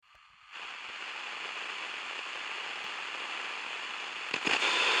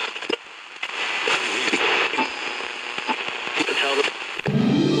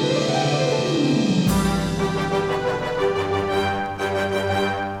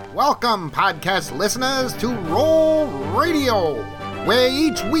Welcome, podcast listeners, to Roll Radio, where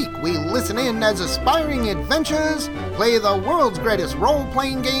each week we listen in as aspiring adventurers play the world's greatest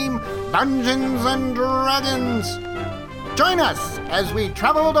role-playing game, Dungeons & Dragons. Join us as we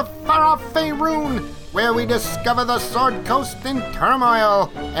travel to far-off Faerun, where we discover the Sword Coast in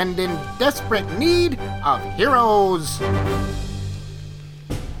turmoil and in desperate need of heroes.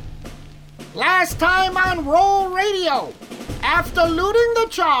 Last time on Roll Radio, after looting the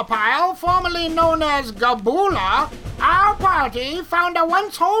char pile formerly known as Gabula, our party found a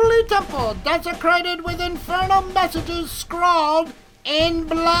once holy temple desecrated with infernal messages scrawled in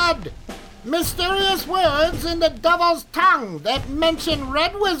blood. Mysterious words in the devil's tongue that mention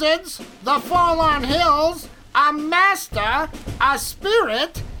red wizards, the forlorn hills, a master, a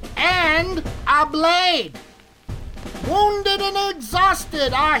spirit, and a blade. Wounded and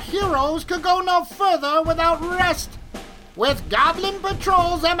exhausted, our heroes could go no further without rest. With goblin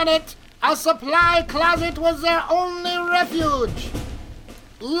patrols imminent, a supply closet was their only refuge.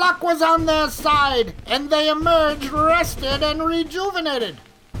 Luck was on their side, and they emerged rested and rejuvenated,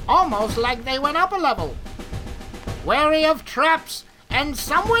 almost like they went up a level. Wary of traps and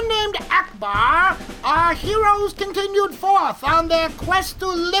someone named Akbar, our heroes continued forth on their quest to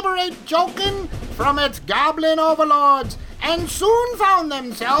liberate Jolkin from its goblin overlords, and soon found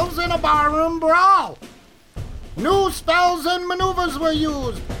themselves in a barroom brawl. New spells and maneuvers were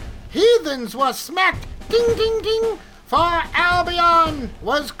used. Heathens were smacked, ding ding ding, for Albion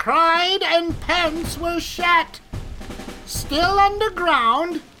was cried and pence were shat. Still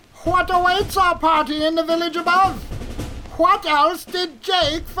underground, what awaits our party in the village above? What else did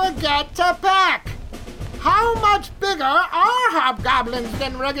Jake forget to pack? How much bigger are hobgoblins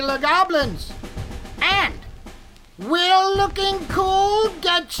than regular goblins? And will looking cool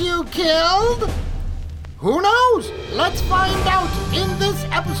get you killed? Who knows? Let's find out in this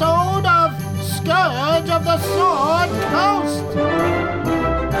episode of Scourge of the Sword Coast.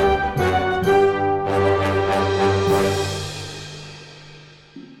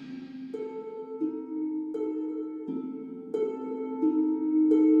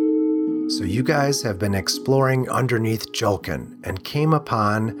 So you guys have been exploring underneath Jolkin and came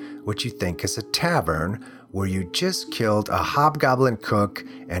upon what you think is a tavern where you just killed a hobgoblin cook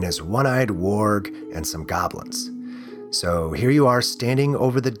and his one-eyed warg and some goblins. So here you are standing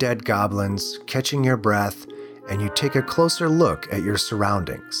over the dead goblins, catching your breath, and you take a closer look at your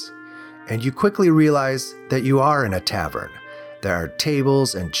surroundings. And you quickly realize that you are in a tavern. There are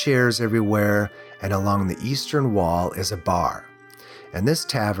tables and chairs everywhere, and along the eastern wall is a bar. And this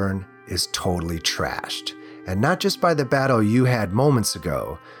tavern is totally trashed. And not just by the battle you had moments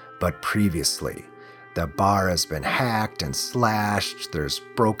ago, but previously. The bar has been hacked and slashed, there's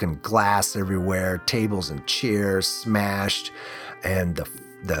broken glass everywhere, tables and chairs smashed, and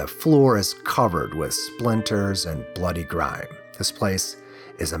the floor is covered with splinters and bloody grime. This place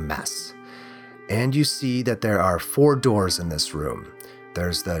is a mess. And you see that there are 4 doors in this room.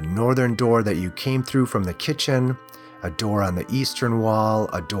 There's the northern door that you came through from the kitchen, a door on the eastern wall,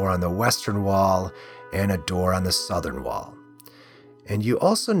 a door on the western wall, and a door on the southern wall. And you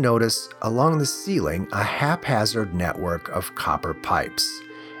also notice along the ceiling a haphazard network of copper pipes,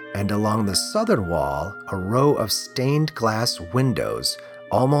 and along the southern wall a row of stained glass windows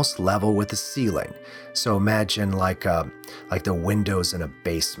almost level with the ceiling. So imagine like the windows in a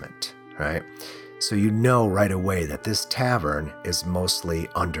basement, right? So you know right away that this tavern is mostly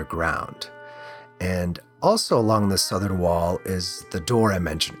underground. And also along the southern wall is the door I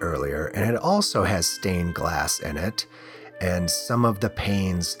mentioned earlier, and it also has stained glass in it. And some of the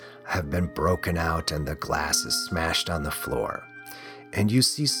panes have been broken out and the glass is smashed on the floor. And you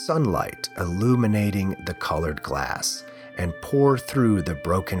see sunlight illuminating the colored glass and pour through the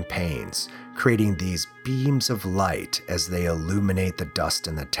broken panes, creating these beams of light as they illuminate the dust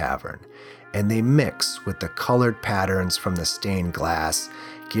in the tavern. And they mix with the colored patterns from the stained glass,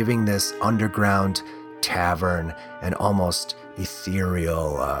 giving this underground tavern an almost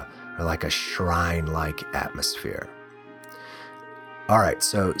ethereal or like a shrine-like atmosphere. All right,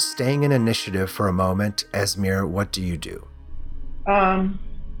 so staying in initiative for a moment, Esmir, what do you do? I'm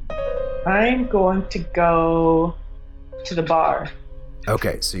going to go to the bar.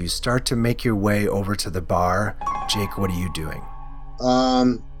 Okay, so you start to make your way over to the bar. Jake, what are you doing?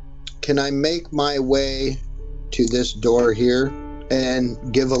 Can I make my way to this door here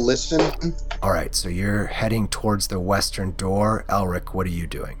and give a listen? All right, so you're heading towards the western door. Elric, what are you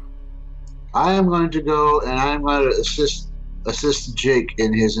doing? I am going to go and I'm going to assist Jake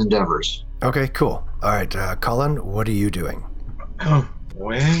in his endeavors. Okay, cool. All right, Cullen, what are you doing?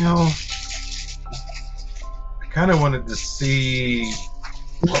 Well, I kind of wanted to see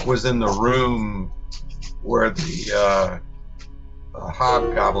what was in the room where the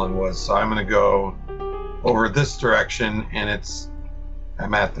hobgoblin was. So I'm going to go over this direction, and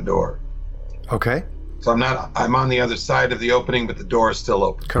I'm at the door. Okay. So I'm on the other side of the opening, but the door is still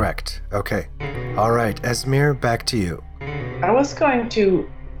open. Correct. Okay. All right, Esmir, back to you. I was going to,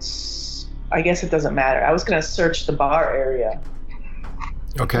 I guess it doesn't matter. I was going to search the bar area.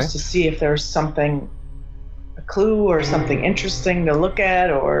 Okay. Just to see if there's something, a clue or something interesting to look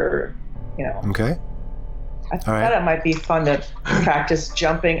at, or, Okay. I thought it might be fun to practice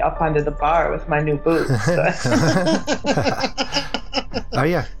jumping up onto the bar with my new boots. Oh,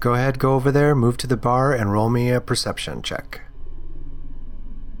 yeah. Go ahead, go over there, move to the bar, and roll me a perception check.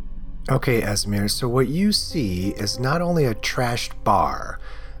 Okay, Esmir, so what you see is not only a trashed bar,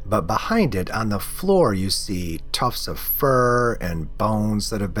 but behind it on the floor you see tufts of fur and bones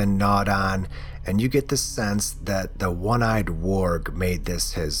that have been gnawed on, and you get the sense that the one-eyed warg made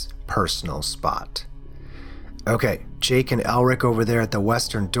this his personal spot. Okay, Jake and Elric over there at the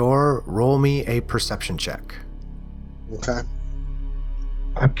western door, roll me a perception check. Okay.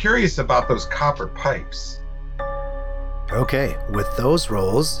 I'm curious about those copper pipes. Okay, with those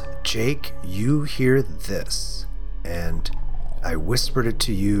rolls, Jake, you hear this, and I whispered it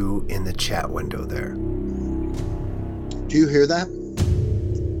to you in the chat window there. Do you hear that,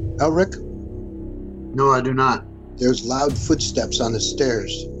 Elric? No, I do not. There's loud footsteps on the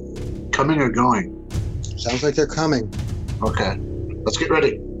stairs. Coming or going? Sounds like they're coming. Okay. Let's get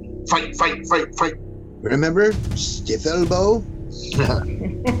ready. Fight, fight, fight, fight. Remember, stiff elbow?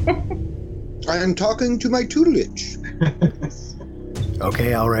 I am talking to my tutelage.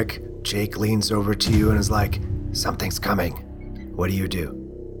 Okay, Elric. Jake leans over to you and is like, something's coming. What do you do?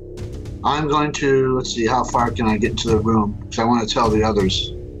 I'm going to, let's see, how far can I get into the room? Because I want to tell the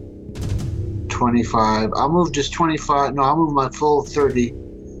others. 25. I'll move just 25. No, I'll move my full 30.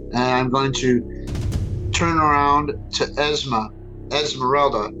 And I'm going to turn around to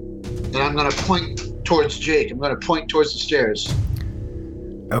Esmeralda, and I'm going to point towards Jake. I'm going to point towards the stairs.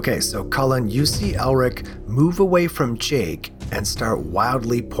 Okay, so Cullen, you see Elric move away from Jake and start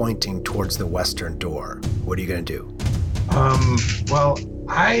wildly pointing towards the western door. What are you going to do? Well,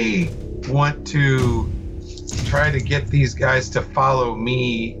 I want to try to get these guys to follow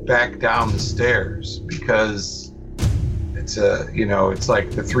me back down the stairs, because it's it's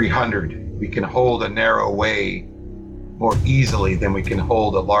like the 300. We can hold a narrow way more easily than we can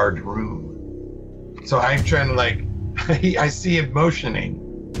hold a large room. So I'm trying to I see him motioning,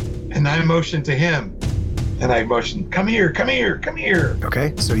 and I motion to him, and I motion, come here, come here, come here.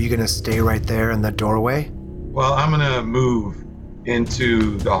 Okay, so you're going to stay right there in the doorway? Well, I'm going to move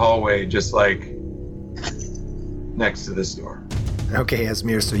into the hallway, just next to this door. Okay,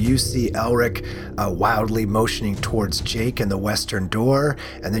 Esmir, so you see Elric wildly motioning towards Jake in the western door,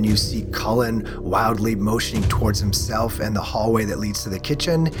 and then you see Cullen wildly motioning towards himself and the hallway that leads to the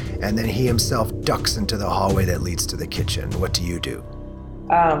kitchen, and then he himself ducks into the hallway that leads to the kitchen. What do you do?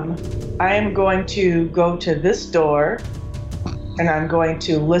 I am going to go to this door, and I'm going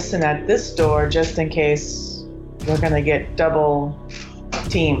to listen at this door just in case we're going to get double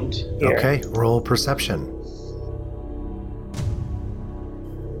teamed here. Okay, roll perception.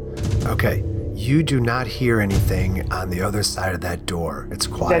 Okay, you do not hear anything on the other side of that door. It's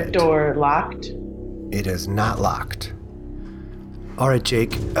quiet. That door locked? It is not locked. All right,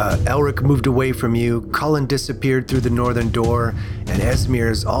 Jake. Elric moved away from you. Cullen disappeared through the northern door, and Esmir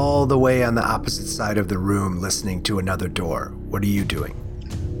is all the way on the opposite side of the room listening to another door. What are you doing?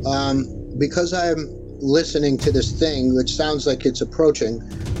 Because I'm listening to this thing, which sounds like it's approaching,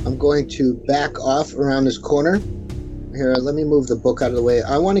 I'm going to back off around this corner. Here, let me move the book out of the way.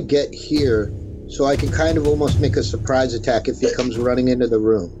 I want to get here so I can kind of almost make a surprise attack if he comes running into the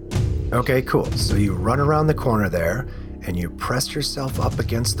room. Okay, cool. So you run around the corner there, and you press yourself up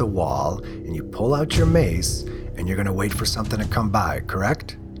against the wall, and you pull out your mace, and you're going to wait for something to come by,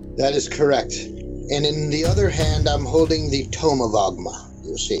 correct? That is correct. And in the other hand, I'm holding the Tome of Ogma,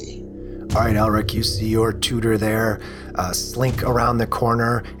 you see. All right, Elric, you see your tutor there slink around the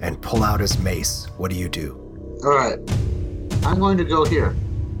corner and pull out his mace. What do you do? All right. I'm going to go here.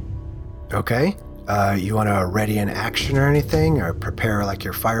 Okay. You want to ready an action or anything, or prepare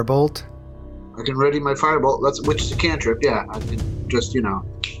your firebolt? I can ready my firebolt. Which is a cantrip, yeah. I can just,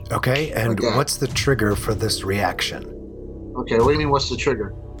 Okay, and what's the trigger for this reaction? Okay, what do you mean, what's the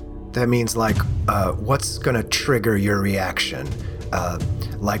trigger? That means, what's going to trigger your reaction?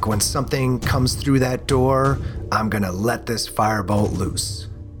 When something comes through that door, I'm going to let this firebolt loose.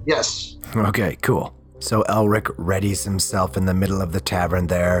 Yes. Okay, cool. So Elric readies himself in the middle of the tavern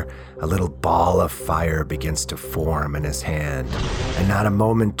there. A little ball of fire begins to form in his hand. And not a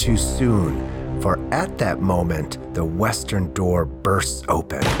moment too soon, for at that moment, the western door bursts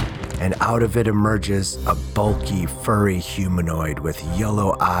open, and out of it emerges a bulky, furry humanoid with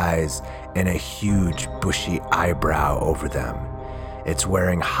yellow eyes and a huge, bushy eyebrow over them. It's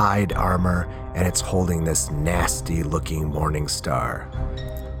wearing hide armor, and it's holding this nasty-looking morning star.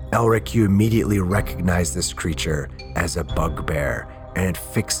 Elric, you immediately recognize this creature as a bugbear, and it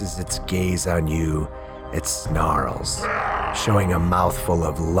fixes its gaze on you. It snarls, showing a mouthful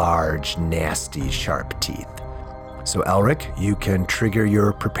of large, nasty, sharp teeth. So Elric, you can trigger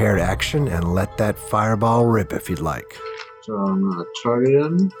your prepared action and let that fireball rip if you'd like. So I'm going to target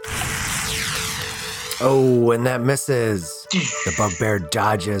him. Oh, and that misses. The bugbear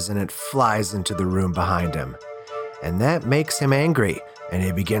dodges and it flies into the room behind him. And that makes him angry, and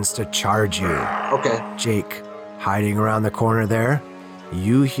he begins to charge you. Okay. Jake, hiding around the corner there,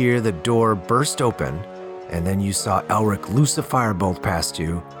 you hear the door burst open, and then you saw Elric loose a firebolt past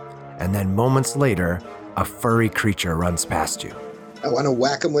you, and then moments later, a furry creature runs past you. I want to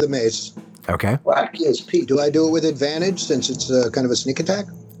whack him with a mace. Okay. Whack. Yes, Pete. Do I do it with advantage since it's kind of a sneak attack?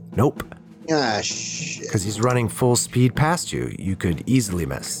 Nope. Ah, shit. Because he's running full speed past you. You could easily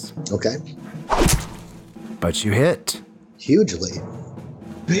miss. Okay. But you hit. Hugely.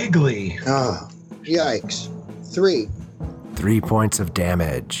 Bigly. Oh, yikes. 3. 3 points of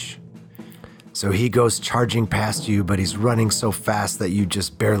damage. So he goes charging past you, but he's running so fast that you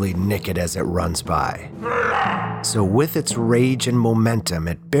just barely nick it as it runs by. So with its rage and momentum,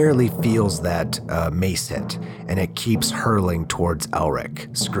 it barely feels that mace hit, and it keeps hurling towards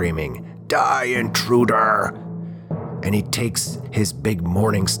Elric, screaming, "Die, intruder!" And he takes his big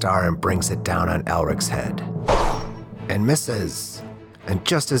morning star and brings it down on Elric's head. And misses. And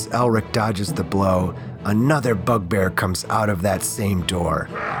just as Elric dodges the blow, another bugbear comes out of that same door,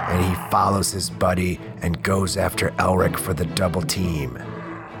 and he follows his buddy and goes after Elric for the double team.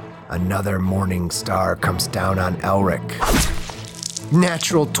 Another morning star comes down on Elric.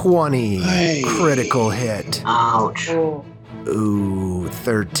 Natural 20, Hey. critical hit. Ouch. Oh, Ooh,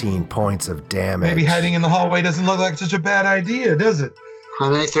 13 points of damage. Maybe hiding in the hallway doesn't look like such a bad idea, does it? How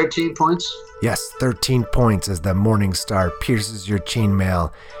many? 13 points? Yes, 13 points as the morning star pierces your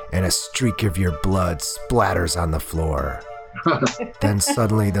chainmail and a streak of your blood splatters on the floor. Then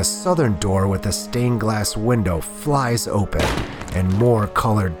suddenly the southern door with the stained glass window flies open and more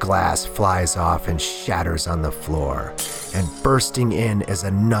colored glass flies off and shatters on the floor. And bursting in is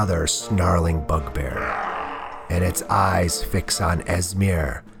another snarling bugbear. And its eyes fix on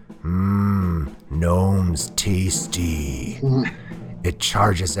Esmir. Gnomes tasty. It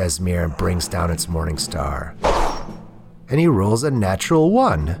charges Esmir and brings down its morning star. And he rolls a natural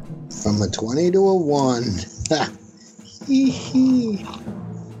 1. From a 20 to a 1. Ha. Hee hee.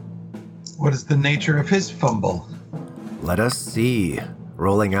 What is the nature of his fumble? Let us see.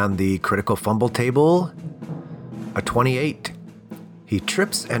 Rolling on the critical fumble table, a 28. He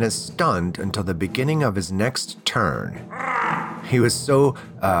trips and is stunned until the beginning of his next turn. He was so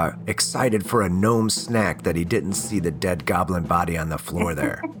excited for a gnome snack that he didn't see the dead goblin body on the floor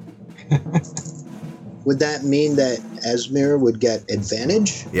there. Would that mean that Esmir would get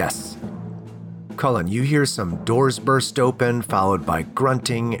advantage? Yes. Cullen, you hear some doors burst open, followed by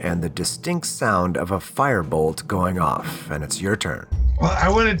grunting and the distinct sound of a firebolt going off, and it's your turn. Well, I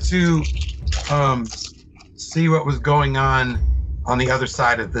wanted to see what was going on the other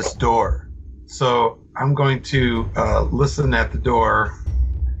side of this door. So I'm going to listen at the door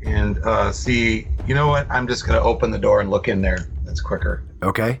and see, you know what? I'm just going to open the door and look in there. That's quicker.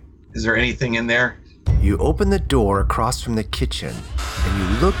 Okay. Is there anything in there? You open the door across from the kitchen, and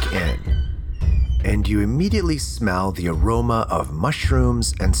you look in, and you immediately smell the aroma of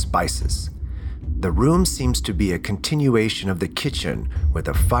mushrooms and spices. The room seems to be a continuation of the kitchen, with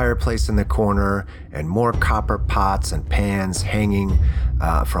a fireplace in the corner and more copper pots and pans hanging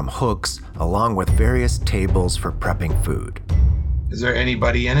from hooks, along with various tables for prepping food. Is there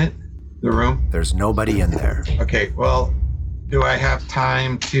anybody in it? The room? There's nobody in there. Okay, well, do I have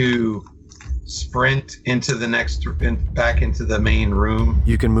time to sprint into the back into the main room?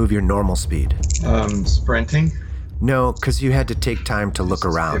 You can move your normal speed. Sprinting? No, because you had to take time to look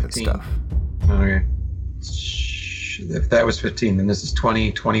This is around 15. and stuff. Okay. If that was 15, then this is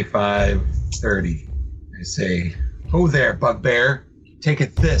 20, 25, 30. I say, oh there, bugbear. Take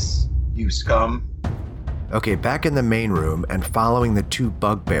it this, you scum. Okay, back in the main room and following the two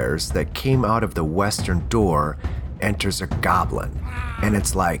bugbears that came out of the western door enters a goblin. And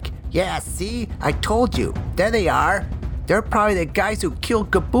it's like, yeah, see? I told you. There they are. They're probably the guys who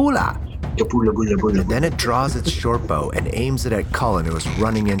killed Gabula. Gabula, bula, bula. And then it draws its short bow and aims it at Cullen, who is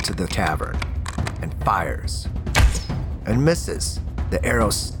running into the tavern, and fires. And misses. The arrow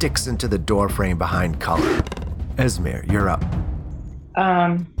sticks into the doorframe behind Cullen. Esmir, you're up.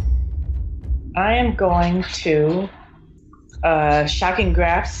 I am going to Shocking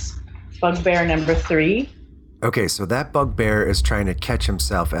Grasp Bugbear number 3. Okay, so that bugbear is trying to catch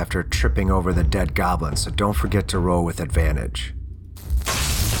himself after tripping over the dead goblin, so don't forget to roll with advantage.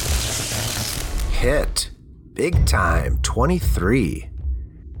 Hit. Big time. 23.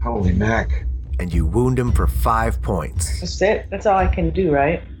 Holy mac. And you wound him for 5 points. That's it? That's all I can do,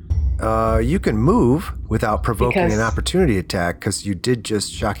 right? You can move without provoking Because- an opportunity attack because you did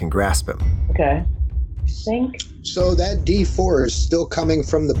just shocking grasp him. Okay. I think. So that D4 is still coming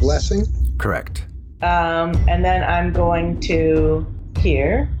from the blessing? Correct. And then I'm going to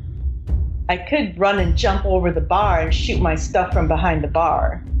here. I could run and jump over the bar and shoot my stuff from behind the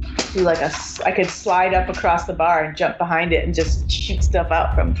bar. Do like I could slide up across the bar and jump behind it and just shoot stuff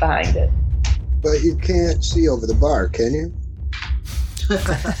out from behind it. But you can't see over the bar, can you?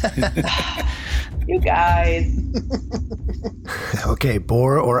 You guys. Okay,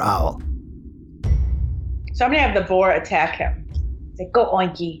 boar or owl? So I'm gonna have the boar attack him. Say, go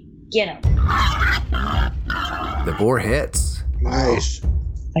Oinky, get him. The boar hits. Nice.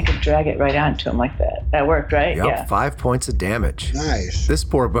 I could drag it right onto him like that. That worked, right? Yep, Yeah. 5 points of damage. Nice. This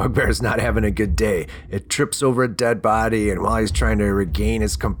poor bugbear's not having a good day. It trips over a dead body, and while he's trying to regain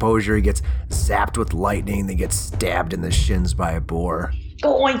his composure, he gets zapped with lightning, then gets stabbed in the shins by a boar.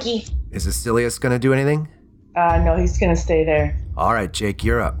 Go Oinky. Is Asilius gonna do anything? No, he's gonna stay there. All right, Jake,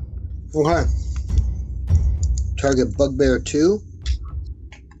 you're up. Okay. Target Bugbear 2.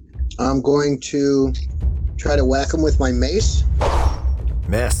 I'm going to try to whack him with my mace.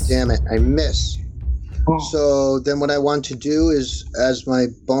 Miss. Damn it, I miss. So then what I want to do is, as my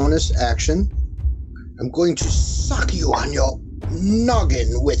bonus action, I'm going to suck you on your noggin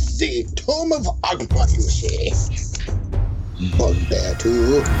with the Tome of Agma, you see. Bugbear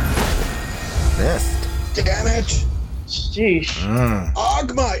 2. Missed. Damn it! Sheesh.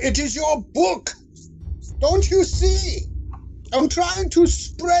 Agma, it is your book! Don't you see? I'm trying to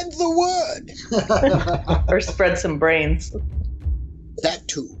spread the word. Or spread some brains. That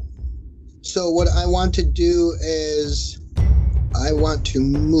too. So what I want to do is I want to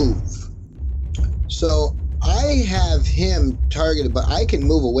move. So I have him targeted, but I can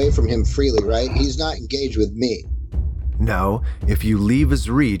move away from him freely, right? He's not engaged with me. No, if you leave his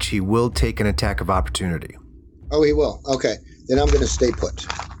reach, he will take an attack of opportunity. Oh, he will. Okay. Then I'm going to stay put.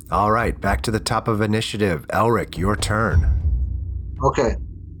 All right, back to the top of initiative. Elric, your turn. Okay.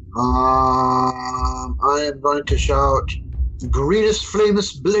 I am going to shout, Greatus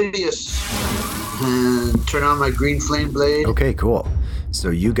Flamus Bladius, and turn on my green flame blade. Okay, cool. So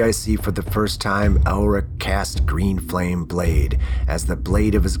you guys see for the first time Elric cast Green Flame Blade as the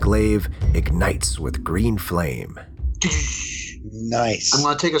blade of his glaive ignites with green flame. Nice. I'm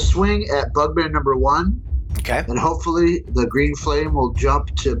going to take a swing at Bugbear number 1, Okay. and hopefully the green flame will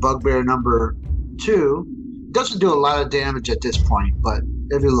jump to Bugbear number 2. Doesn't do a lot of damage at this point, but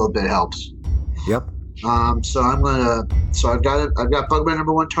every little bit helps. Yep. So I'm gonna. So I've got it. I've got Bugbear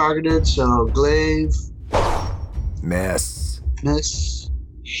number 1 targeted. So glaive, Miss. miss.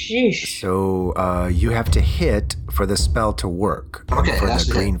 Sheesh. So you have to hit for the spell to work. and Okay, for that's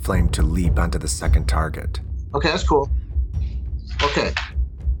the it. green flame to leap onto the second target. Okay, that's cool. Okay,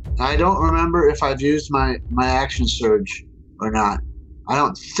 I don't remember if I've used my action surge or not. I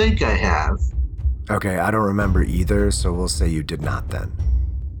don't think I have. Okay, I don't remember either, so we'll say you did not then.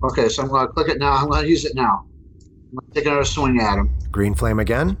 Okay, so I'm gonna click it now. I'm gonna use it now. I'm gonna take another swing at him. Green flame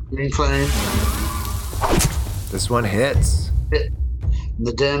again. Green flame. This one hits.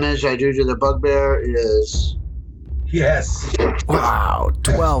 The damage I do to the Bugbear is Yes. Wow,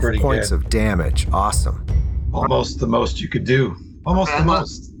 12 pretty points good. of damage. Awesome. Almost the most you could do. Almost the I'm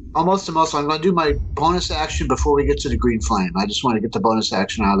most. almost the most. I'm gonna do my bonus action before we get to the green flame. I just want to get the bonus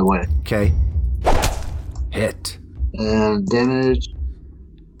action out of the way. Okay. Hit. And damage.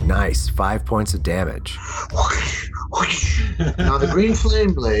 Nice. 5 points of damage. Now the green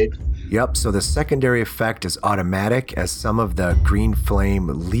flame blade. Yep, so the secondary effect is automatic as some of the green flame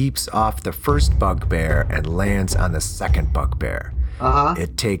leaps off the first bugbear and lands on the second bugbear.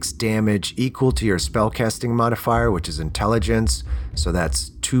 It takes damage equal to your spellcasting modifier, which is intelligence, so that's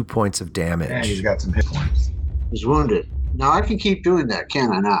 2 points of damage. And he's got some hit points. He's wounded. Now I can keep doing that,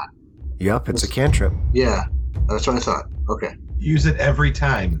 can I not? Yep, it's a cantrip. Yeah, that's what I thought. Okay. Use it every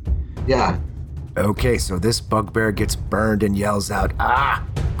time. Yeah. Okay, so this bugbear gets burned and yells out, "Ah,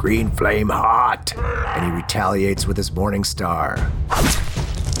 green flame hot!" And he retaliates with his morning star.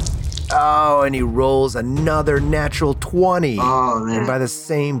 Oh, and he rolls another natural 20. Oh, man. And by the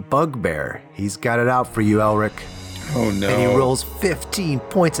same bugbear. He's got it out for you, Elric. Oh, no. And he rolls 15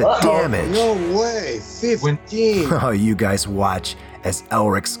 points of damage. No way. 15. Oh, you guys watch as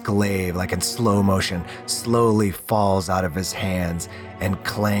Elric's glaive, like in slow motion, slowly falls out of his hands and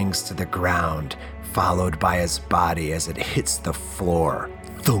clangs to the ground, followed by his body as it hits the floor.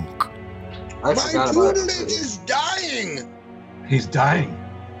 Thunk. I My forgot about tutelage it. is dying. He's dying.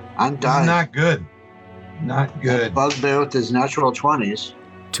 I'm This dying. is not good. Not good. Bugbear with his natural 20s.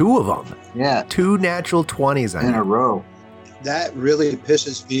 2 of them. Yeah, 2 natural 20s on in a you. row. That really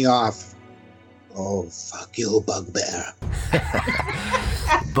pisses me off. Oh, fuck you, Bugbear.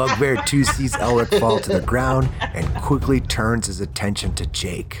 Bugbear 2 sees Elric fall to the ground and quickly turns his attention to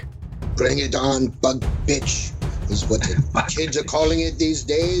Jake. Bring it on, bug bitch, is what the kids are calling it these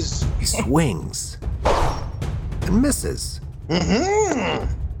days. He swings and misses.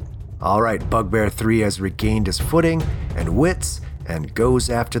 Mm-hmm. All right, Bugbear 3 has regained his footing and wits and goes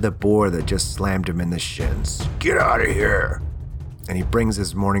after the boar that just slammed him in the shins. Get out of here! And he brings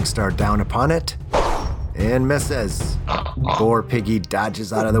his Morningstar down upon it and misses. Boar Piggy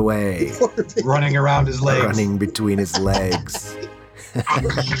dodges out of the way, Running around his legs. running between his legs.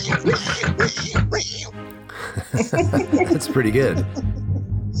 That's pretty good.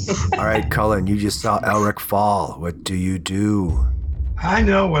 All right, Cullen, you just saw Elric fall. What do you do? I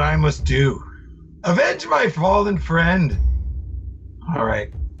know what I must do. Avenge my fallen friend. All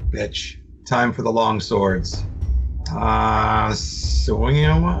right, bitch. Time for the long swords. Swinging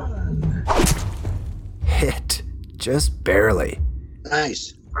a one. Hit. Just barely.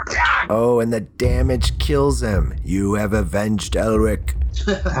 Nice. Oh, and the damage kills him. You have avenged Elric.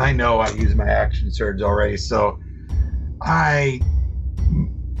 I know I used my action surge already, so I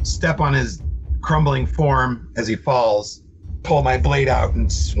step on his crumbling form as he falls, pull my blade out,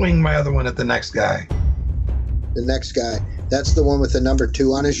 and swing my other one at the next guy. The next guy. That's the one with the number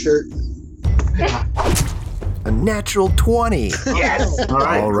 2 on his shirt. A natural 20. Yes! All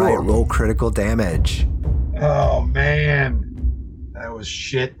right, All right, cool. roll critical damage. Oh, man. That was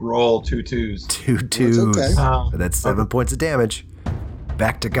shit roll 2 twos. 2 twos. okay. That's 7 points of damage.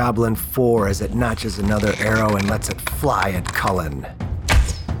 Back to Goblin 4 as it notches another arrow and lets it fly at Cullen.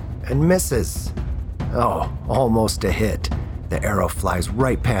 And misses. Oh, almost a hit. The arrow flies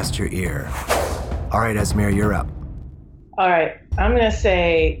right past your ear. All right, Esmir, you're up. All right, I'm going to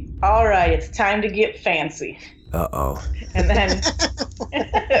say, all right, it's time to get fancy. Uh-oh. And then,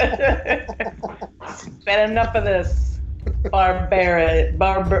 been enough of this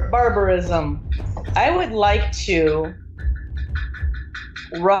barbarism. I would like to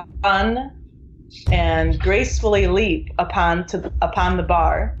run and gracefully leap upon the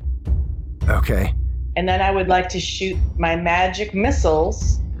bar. Okay. And then I would like to shoot my magic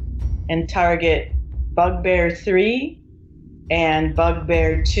missiles and target Bugbear 3 and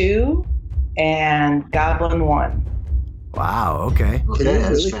Bugbear 2 and Goblin 1. Wow, okay. Can Okay, you that's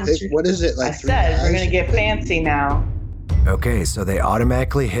really fancy. pick? What is it, like I 3 said we're guys? going to get fancy now. Okay, so they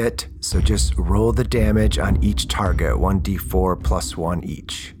automatically hit, so just roll the damage on each target, 1d4 plus 1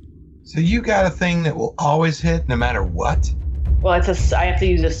 each. So you got a thing that will always hit no matter what? Well, I have to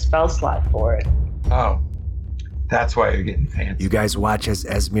use a spell slot for it. Oh, that's why you're getting fancy. You guys watch as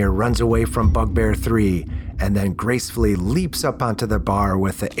Esmir runs away from Bugbear 3 and then gracefully leaps up onto the bar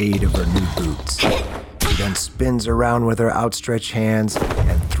with the aid of her new boots. She then spins around with her outstretched hands,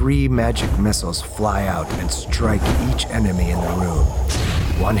 and 3 magic missiles fly out and strike each enemy in the room.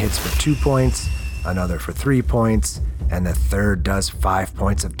 One hits for 2 points, another for 3 points, and the third does 5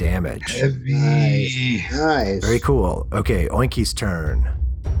 points of damage. Heavy. Nice. Very cool. Okay, Oinky's turn.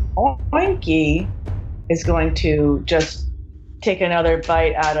 Oinky is going to just take another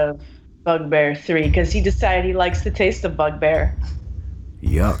bite out of Bugbear 3 because he decided he likes the taste of Bugbear.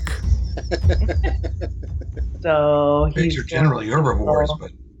 Yuck. So Pigs he's are generally herbivores,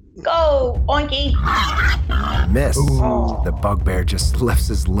 but go Oinky. Miss. Ooh. The bugbear just lifts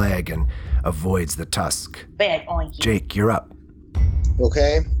his leg and avoids the tusk. Bad Oinky. Jake, you're up.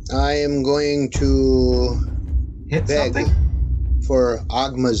 Okay, I am going to hit beg something? for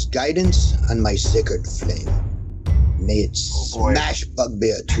Agma's guidance on my sacred flame. May it Oh, boy. smash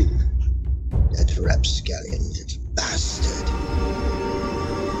Bugbear 2. That rapscallion, that bastard.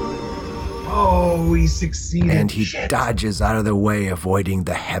 Oh, he succeeded. And he Shit. dodges out of the way, avoiding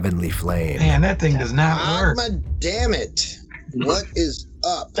the heavenly flame. Man, that thing does not work. Agma, damn it. What is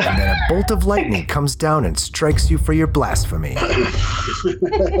up? And then a bolt of lightning comes down and strikes you for your blasphemy.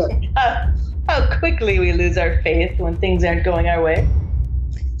 How quickly we lose our faith when things aren't going our way.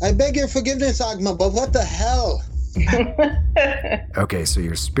 I beg your forgiveness, Agma, but what the hell? Okay, so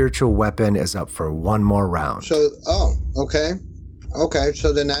your spiritual weapon is up for one more round. So, okay. Okay,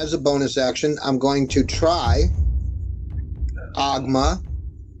 so then as a bonus action, I'm going to try Agma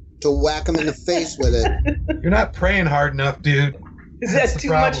to whack him in the face with it. You're not praying hard enough, dude. Is That's that the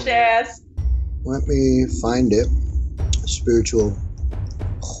too much problem. to ask? Let me find it. Spiritual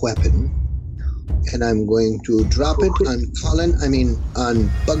weapon. And I'm going to drop it on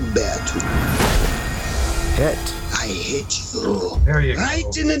Bugbear 2. Hit. I hit you There you right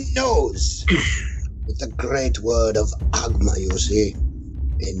go. in the nose with the great word of Agma, you see.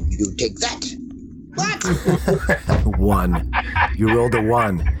 And you take that. What? 1. You rolled a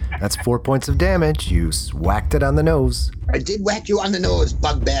 1. That's 4 points of damage. You whacked it on the nose. I did whack you on the nose,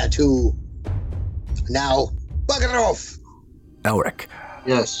 Bugbear 2. Now, bugger off. Elric,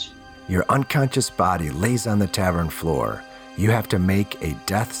 Yes. your unconscious body lays on the tavern floor. You have to make a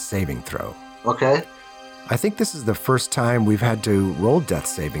death saving throw. Okay. I think this is the first time we've had to roll death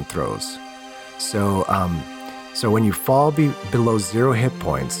saving throws. So when you fall below 0 hit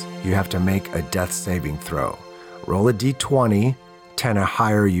points, you have to make a death saving throw. Roll a d20, 10 or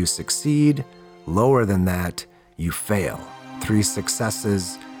higher you succeed, lower than that, you fail. 3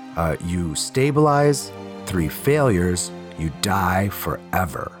 successes, you stabilize, 3 failures, you die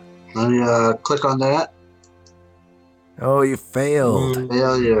forever. Let me click on that. Oh, you failed.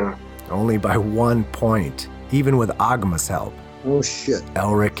 Failure. Only by 1 point, even with Agma's help. Oh, shit.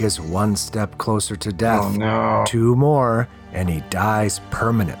 Elric is 1 step closer to death. Oh, no. 2 more, and he dies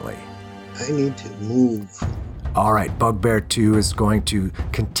permanently. I need to move. All right, Bugbear 2 is going to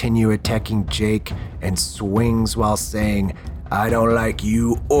continue attacking Jake and swings while saying, "I don't like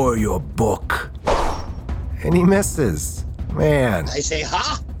you or your book." And he misses. Man. I say,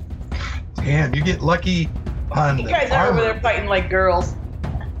 ha! Damn, you get lucky on You the guys are over armor. there fighting like girls.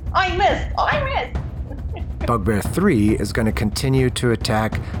 I missed. Bugbear 3 is going to continue to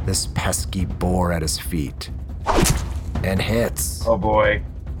attack this pesky boar at his feet. And hits. Oh, boy.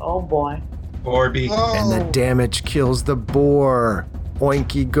 Oh boy. Orby. And the damage kills the boar.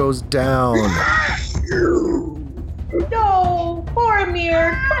 Oinky goes down. No,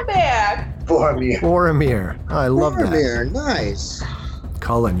 Boromir, come back. For me. Boromir. I love that. Boromir, nice.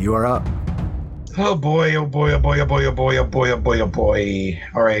 Cullen, you are up. Oh, boy. Oh, boy. Oh, boy. Oh, boy. Oh, boy. Oh, boy. Oh, boy. Oh, boy.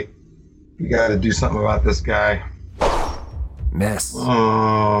 All right. We got to do something about this guy. Miss.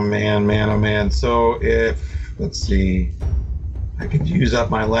 Oh, man. Oh, man. So let's see. I could use up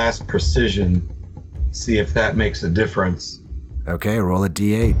my last precision. See if that makes a difference. Okay, roll a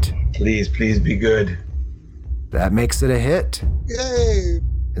d8. Please be good. That makes it a hit. Yay!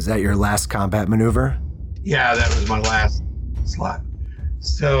 Is that your last combat maneuver? Yeah, that was my last slot.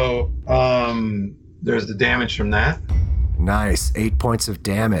 So, there's the damage from that. Nice. 8 points of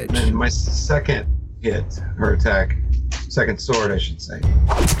damage. And my second hit, or attack, second sword, I should say.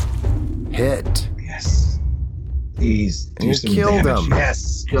 Hit. Yes. Please do You some killed damage. him.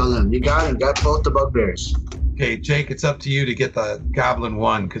 Yes. Kill them. You got him. Got both the bugbears. Okay, Jake, it's up to you to get the Goblin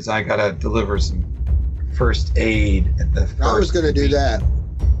 1, because I got to deliver some first aid at the first I was going to do that.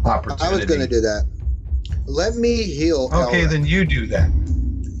 opportunity. I was going to do that. Let me heal Okay, Elric. then you do that.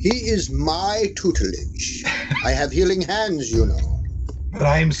 He is my tutelage. I have healing hands, you know. But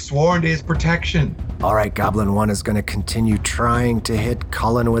I am sworn to his protection. All right, Goblin 1 is going to continue trying to hit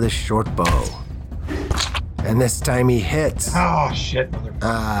Cullen with a short bow. And this time he hits. Oh, shit, mother.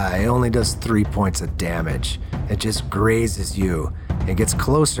 It only does 3 points of damage. It just grazes you. It gets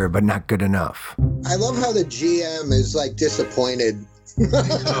closer, but not good enough. I love how the GM is like disappointed.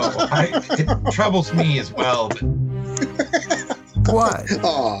 It troubles me as well, but What?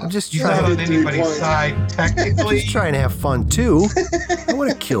 Aw, I'm just he's not trying on to, anybody's side, technically. just trying to have fun too. I want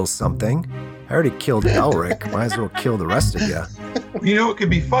to kill something. I already killed Elric. Might as well kill the rest of you. You know, it could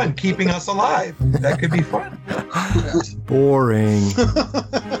be fun keeping us alive. That could be fun. Boring.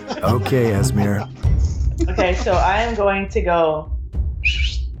 Okay, Esmir. Okay, so I am going to go,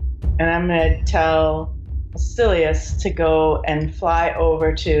 and I'm going to tell Silius to go and fly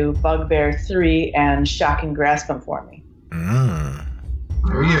over to Bugbear 3 and shock and grasp him for me.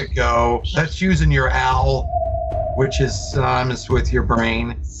 There you go. That's using your owl, which is synonymous with your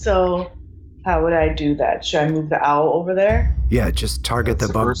brain. So, how would I do that? Should I move the owl over there? Yeah, just target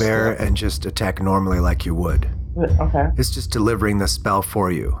That's the the first bugbear step. and just attack normally like you would. Okay. It's just delivering the spell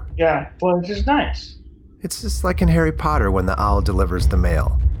for you. Yeah. Well, it's just nice. It's just like in Harry Potter when the owl delivers the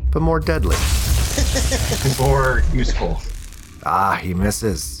mail, but more deadly. More useful. Ah, he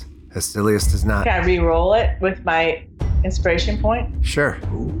misses. Hastilius does not. Can I re-roll it with my inspiration point? Sure.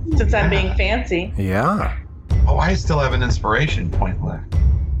 Since I'm being fancy. Yeah. Oh, I still have an inspiration point left.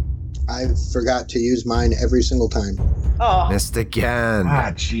 I forgot to use mine every single time. Oh, Missed again.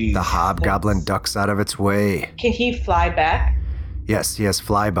 Jeez. The hobgoblin ducks out of its way. can he fly back? Yes, he has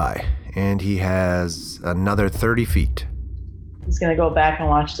flyby, and he has another 30 feet. He's gonna go back and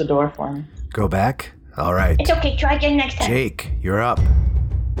watch the door for me. Go back? All right. It's okay, try again next time. Jake, you're up.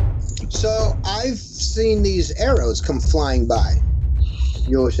 So I've seen these arrows come flying by.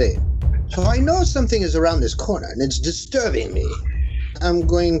 You're saying. So I know something is around this corner and it's disturbing me. I'm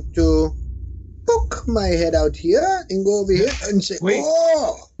going to poke my head out here and go over here and say, Wait.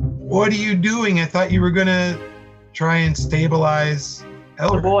 oh! What are you doing? I thought you were going to try and stabilize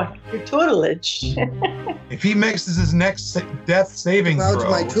Oh Elric. boy, your tutelage. If he mixes his next death saving About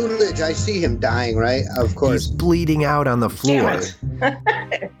throw, my tutelage, I see him dying, right? Of He's course. bleeding out on the floor.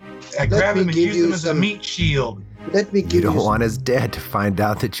 I grab me him and give use you him as a some- meat shield. Let me You give don't you want his dad to find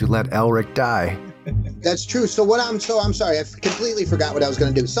out that you let Elric die. That's true. I'm sorry. I completely forgot what I was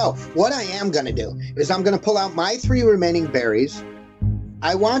going to do. So what I am going to do is I'm going to pull out my 3 remaining berries.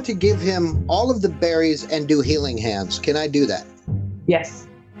 I want to give him all of the berries and do healing hands. Can I do that? Yes.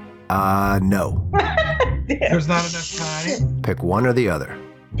 No. There's not enough time. Pick one or the other.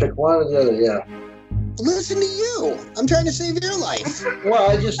 Pick one or the other, yeah. Listen to you. I'm trying to save your life. Well,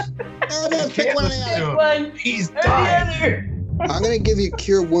 I just Pick one or the other. One He's and the dying. other. I'm going to give you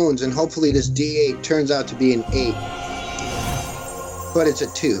cure wounds, and hopefully this D8 turns out to be an 8. But it's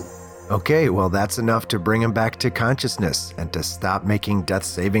a 2. Okay, well, that's enough to bring him back to consciousness and to stop making death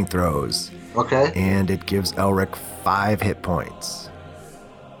saving throws. okay. And it gives Elric 5 hit points.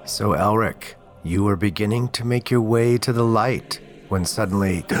 So, Elric, you are beginning to make your way to the light when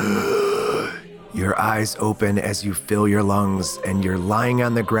suddenly your eyes open as you fill your lungs and you're lying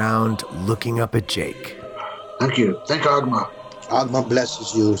on the ground looking up at Jake. Thank you. Thank Agma. Agma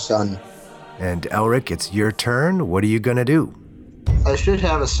blesses you, son. And Elric, it's your turn. What are you going to do? I should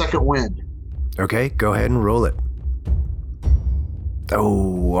have a second wind. Okay, go ahead and roll it.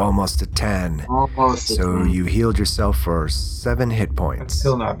 Oh, almost a 10. Almost. So you healed yourself for 7 hit That's points.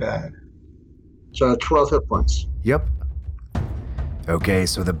 still not bad. So 12 hit points. Yep. Okay,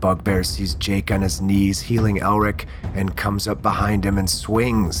 so the bugbear sees Jake on his knees healing Elric and comes up behind him and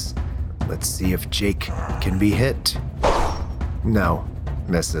swings. Let's see if Jake can be hit. No,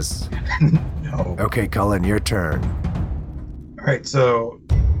 misses. No. Okay, Cullen, your turn. All right, so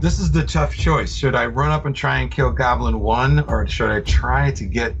this is the tough choice. Should I run up and try and kill Goblin 1, or should I try to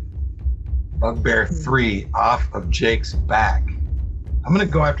get Bugbear 3 off of Jake's back? I'm going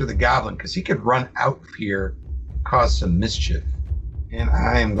to go after the Goblin because he could run out of here, cause some mischief. And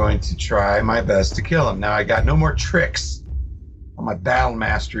I am going to try my best to kill him. Now, I got no more tricks. All my battle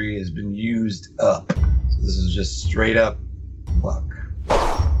mastery has been used up. So this is just straight up luck.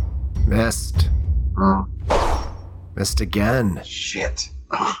 Missed. Oh. Missed again. Shit.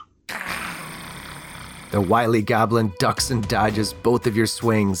 The wily goblin ducks and dodges both of your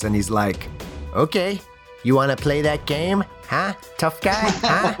swings, and he's like, okay, you want to play that game? Huh, tough guy?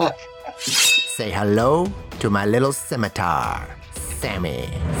 Huh? Say hello to my little scimitar, Sammy.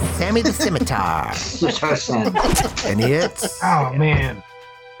 Sammy the scimitar. And he hits. Oh, man.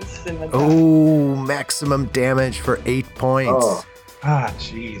 Oh, maximum damage for 8 points. Oh. Ah,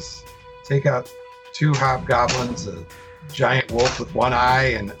 jeez. Take out 2 hobgoblins, a giant wolf with 1 eye,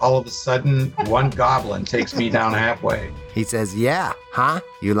 and all of a sudden, 1 goblin takes me down halfway. He says, yeah, huh?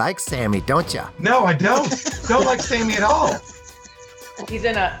 You like Sammy, don't ya? No, I don't. Don't like Sammy at all. He's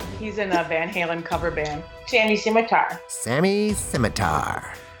in a Van Halen cover band. Sammy Scimitar. Sammy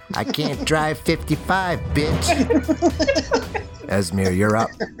Scimitar. I can't drive 55, bitch. Esmir, you're up.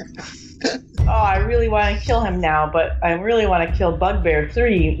 Oh, I really want to kill him now, but I really want to kill Bugbear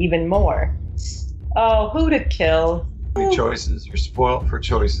 3 even more. Oh, who to kill? Your choices. You're spoiled for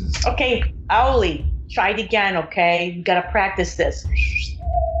choices. Okay, Owly, try it again, okay? You gotta practice this.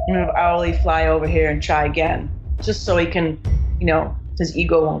 I'm gonna have Owly fly over here and try again. Just so he can, his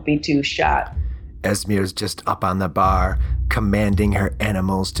ego won't be too shot. Esmir's just up on the bar, commanding her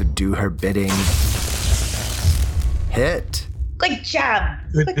animals to do her bidding. Hit. Good job.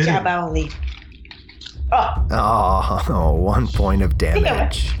 Good Good bidding. job, Owly. Oh, Oh, 1 point of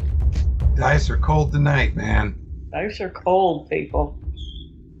damage. Dice are cold tonight, man. those are cold, people.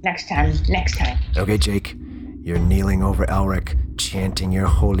 Next time. Okay, Jake, you're kneeling over Elric, chanting your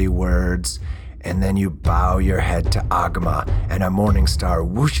holy words, and then you bow your head to Agma, and a morning star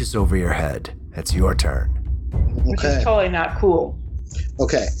whooshes over your head. It's your turn. Which is totally not cool.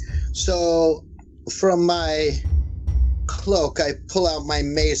 Okay. So from my cloak, I pull out my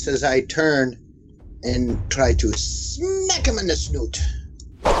mace as I turn and try to smack him in the snoot.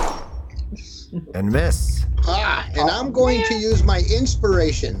 And miss. And I'm going to use my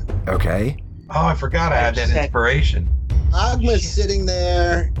inspiration. Okay. Oh, I forgot I had that inspiration. Agma's sitting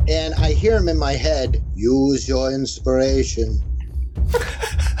there, and I hear him in my head, use your inspiration.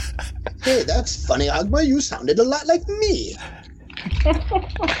 Hey, that's funny, Agma. You sounded a lot like me.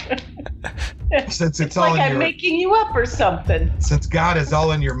 Since it's like all in I'm your, making you up or something. since God is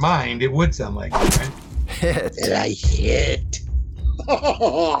all in your mind, it would sound like it, right? Hit. And I hit.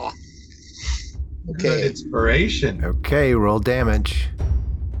 Good Okay. inspiration. Okay, roll damage.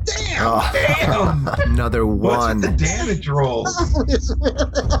 Damn! Oh, Damn! another What's one. with the damage roll?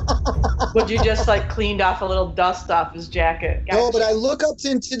 Would you just like cleaned off a little dust off his jacket? No, but I look up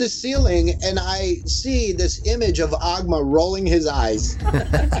into the ceiling and I see this image of Agma rolling his eyes.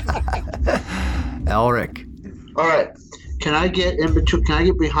 Elric. All right. Can I get in between? Can I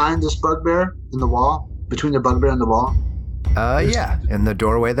get behind this bugbear in the wall? Between the bugbear and the wall? Yeah, in the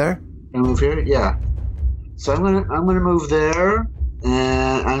doorway there. Can I move here? Yeah. So I'm gonna move there,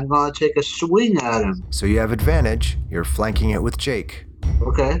 and I'm gonna take a swing at him. So you have advantage. You're flanking it with Jake.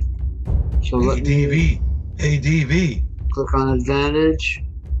 Okay. So let me ADV. click on advantage,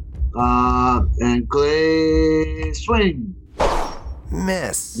 and glaze swing.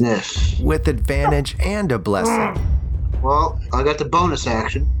 Miss. Miss. With advantage and a blessing. Well, I got the bonus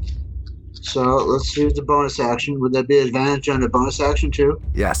action. So let's use the bonus action. Would that be advantage on the bonus action too?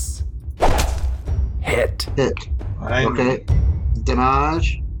 Yes. Hit. Hit. Fine. Okay.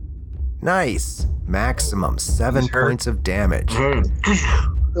 Damage. Nice. Maximum 7 He's hurt. points of damage. Hurt.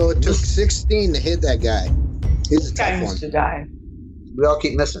 So it took 16 to hit that guy. He's a This guy tough needs one. to die. We all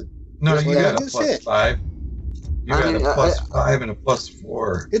keep missing. No, Just you like got a this plus hit. 5. You I got mean, a plus 5 and a plus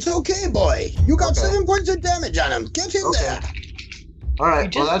 4. It's okay, boy. You got Okay. 7 points of damage on him. Get him Okay. there. All right. You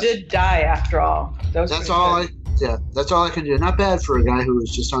just well, did die after all. That was that's pretty all good. that's all I can do. Not bad for a guy who was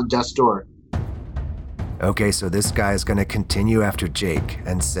just on death's door. Okay, so this guy is going to continue after Jake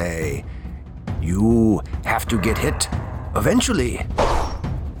and say, "You have to get hit eventually."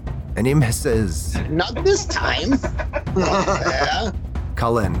 And he misses. Not this time. Yeah.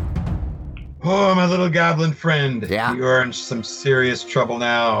 Cullen. Oh, my little goblin friend. Yeah. You're in some serious trouble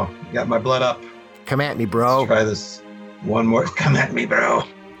now. You got my blood up. Come at me, Let's bro. try this one more. Come at me, bro.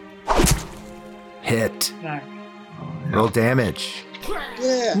 Hit. No. Roll damage.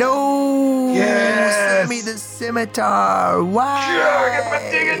 Yeah. No! Yes! Send me the scimitar. Why? Yeah, I got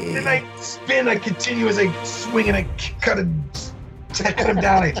my dig and I spin. I continue as I swing and I cut him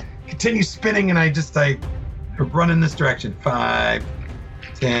down. I continue spinning and I run in this direction. 5,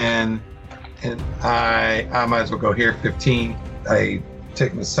 10, and I might as well go here. 15. I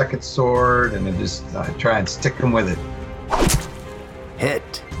take my second sword and I try and stick him with it.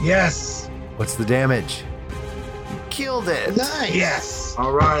 Hit. Yes. What's the damage? You killed it. Nice. Yes.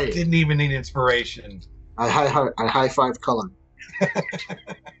 All right. Didn't even need inspiration. I high five Cullen.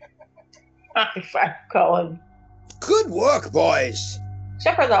 High five, Cullen. Good work, boys.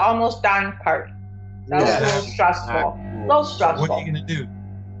 Except for the almost dying part. That Yeah. was a little stressful. A little stressful. What are you gonna do?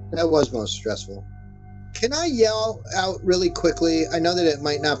 That was most stressful. Can I yell out really quickly? I know that it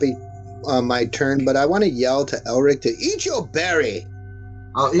might not be my turn, but I want to yell to Elric to eat your berry.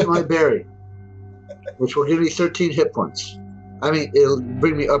 I'll eat my berry, which will give me 13 hit points. I mean, it'll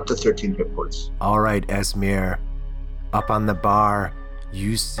bring me up to 13 hit points. All right, Esmir. Up on the bar,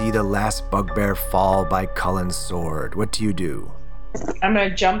 you see the last bugbear fall by Cullen's sword. What do you do? I'm going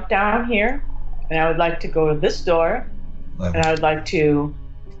to jump down here, and I would like to go to this door, and I would like to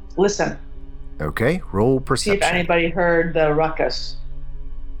listen. Okay, roll See perception. if anybody heard the ruckus.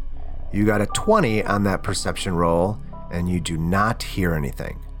 You got a 20 on that perception roll, and you do not hear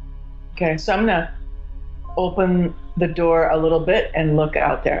anything. Okay, so I'm going to open the door a little bit and look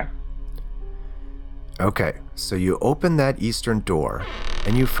out there. Okay, so you open that eastern door,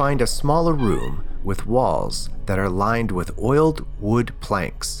 and you find a smaller room with walls that are lined with oiled wood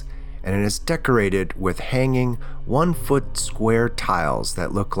planks, and it is decorated with hanging 1-foot square tiles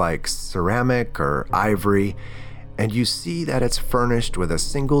that look like ceramic or ivory, and you see that it's furnished with a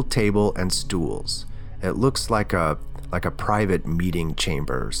single table and stools. It looks like a private meeting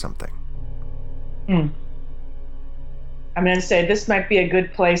chamber or something. I'm going to say this might be a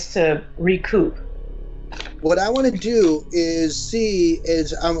good place to recoup. What I want to do is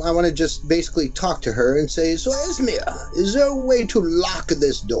I want to just basically talk to her and say, so Esmir, is there a way to lock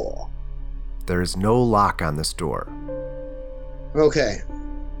this door? There is no lock on this door. Okay.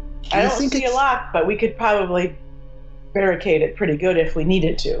 I You don't think see a it's- lock, but we could probably barricade it pretty good if we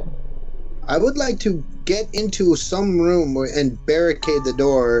needed to. I would like to get into some room and barricade the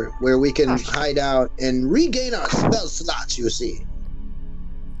door where we can hide out and regain our spell slots, you see.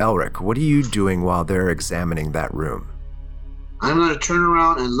 Elric, what are you doing while they're examining that room? I'm going to turn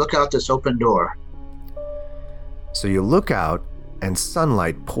around and look out this open door. So you look out, and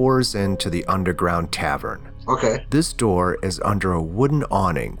sunlight pours into the underground tavern. Okay. This door is under a wooden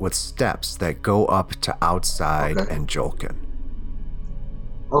awning with steps that go up to outside and Jolkin.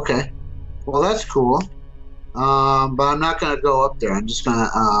 Okay. Well, that's cool. But I'm not going to go up there. I'm just going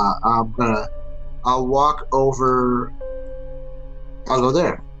to, I'll walk over. I'll go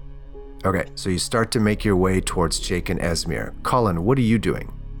there. Okay, so you start to make your way towards Jake and Esmir. Cullen, what are you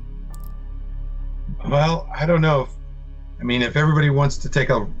doing? Well, I don't know. If everybody wants to take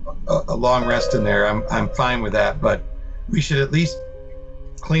a long rest in there, I'm fine with that. But we should at least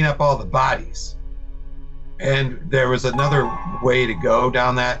clean up all the bodies. And there was another way to go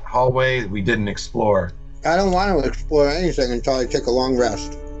down that hallway we didn't explore. I don't want to explore anything until I take a long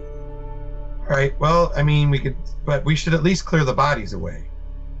rest. Right. Well, we could, but we should at least clear the bodies away.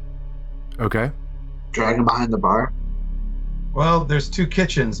 Okay. Drag them behind the bar. Well, there's 2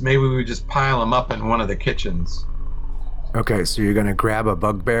 kitchens. Maybe we just pile them up in one of the kitchens. Okay, so you're going to grab a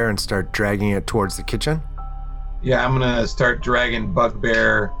bugbear and start dragging it towards the kitchen? Yeah, I'm going to start dragging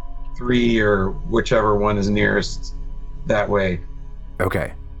Bugbear 3 or whichever one is nearest that way.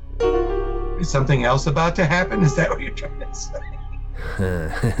 Okay. Is something else about to happen? Is that what you're trying to say?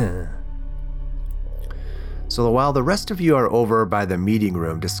 So while the rest of you are over by the meeting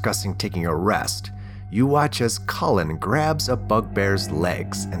room discussing taking a rest, you watch as Cullen grabs a bugbear's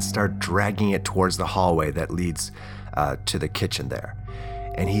legs and start dragging it towards the hallway that leads to the kitchen there.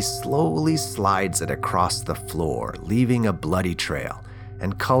 And he slowly slides it across the floor, leaving a bloody trail.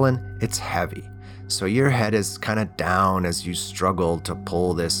 And Cullen, it's heavy, so your head is kind of down as you struggle to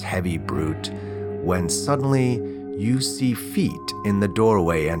pull this heavy brute, when suddenly you see feet in the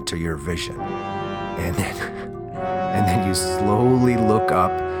doorway enter your vision. And then you slowly look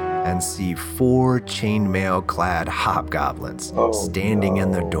up and see 4 chainmail-clad hobgoblins standing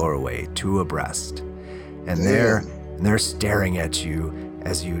in the doorway, 2 abreast. And they're staring at you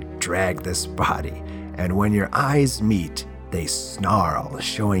as you drag this body. And when your eyes meet, they snarl,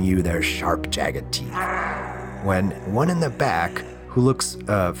 showing you their sharp, jagged teeth. When one in the back, who looks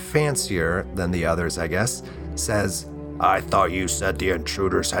fancier than the others, I guess, says, "I thought you said the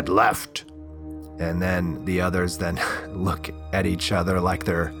intruders had left." And then the others then look at each other like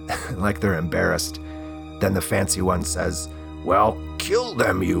they're embarrassed. Then the fancy one says, "Well, kill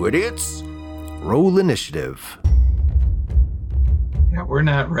them, you idiots. Roll initiative." Yeah, we're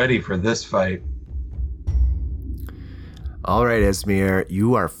not ready for this fight. All right, Esmir,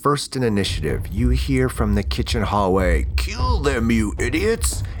 you are first in initiative. You hear from the kitchen hallway, "Kill them, you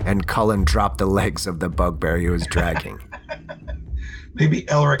idiots!" And Cullen dropped the legs of the bugbear he was dragging. Maybe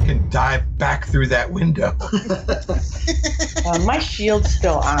Elric can dive back through that window. My shield's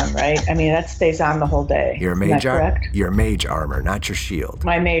still on, right? That stays on the whole day. Your mage armor, not your shield.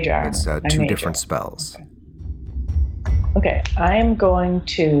 My mage armor. It's 2 different spells. Okay, I'm going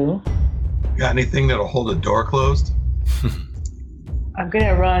to... Got anything that'll hold a door closed? I'm going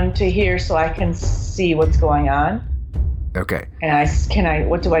to run to here so I can see what's going on. Okay. And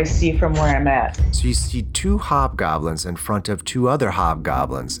what do I see from where I'm at? So you see 2 hobgoblins in front of 2 other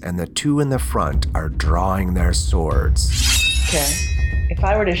hobgoblins, and the 2 in the front are drawing their swords. Okay. If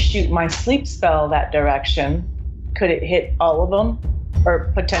I were to shoot my sleep spell that direction, could it hit all of them?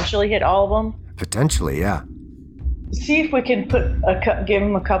 Or potentially hit all of them? Potentially, yeah. See if we can give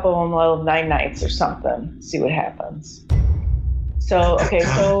them a couple of them little nights or something. See what happens. So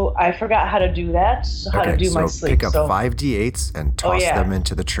I forgot how to do that. My sleep. So pick up 5 d8s and toss them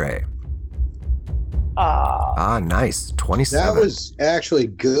into the tray. Nice. 27. That was actually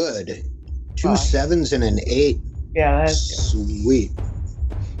good. 2 7s and an 8. Yeah, that's good. Sweet.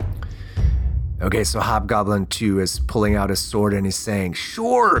 Okay, so Hobgoblin 2 is pulling out his sword and he's saying,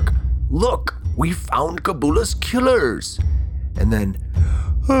 "Shorg, look, we found Kabula's killers." And then,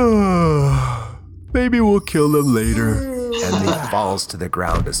 maybe we'll kill them later. And he falls to the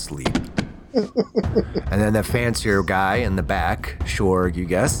ground asleep. And then the fancier guy in the back, Shorg, you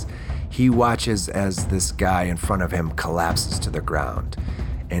guess, he watches as this guy in front of him collapses to the ground.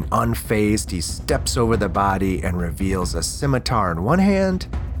 And unfazed, he steps over the body and reveals a scimitar in one hand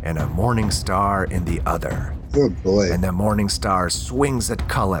and a morning star in the other. Oh boy. And the morning star swings at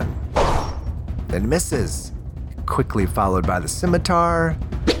Cullen, then misses, quickly followed by the scimitar,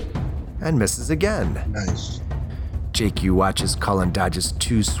 and misses again. Nice. Jake, you watch as Cullen dodges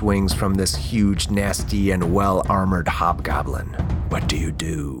 2 swings from this huge, nasty, and well-armored hobgoblin. What do you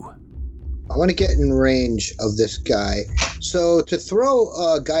do? I want to get in range of this guy. So to throw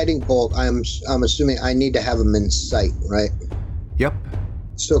a guiding bolt, I'm assuming I need to have him in sight, right? Yep.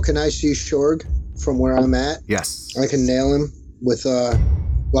 So can I see Shorg from where I'm at? Yes. I can nail him with,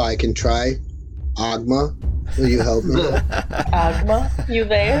 well, I can try. Agma, will you help me? Agma, you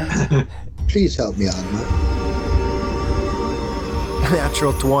there? Please help me, Agma.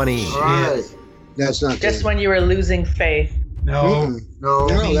 Natural 20. All right. That's not Just good. when you were losing faith. No, No.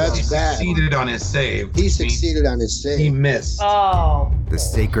 No, that's he bad. succeeded on his save. He succeeded on his He save. missed. Oh. The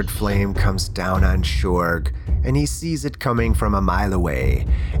sacred flame comes down on Shorg, and he sees it coming from a mile away,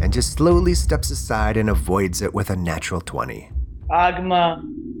 and just slowly steps aside and avoids it with a natural 20. Agma.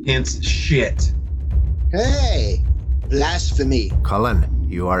 Hence shit. Hey! Blasphemy. Cullen,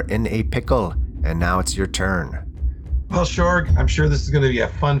 you are in a pickle, and now it's your turn. Well, Shorg, I'm sure this is going to be a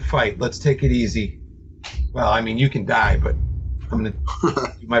fun fight. Let's take it easy. Well, I mean, you can die, but I'm going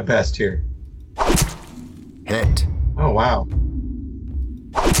to do my best here. Hit. Oh, wow.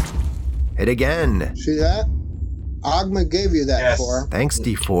 Hit again. See that? Agma gave you that Yes. for. Thanks,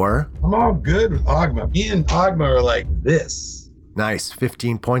 D4. I'm all good with Ogma. Me and Ogma are like this. Nice,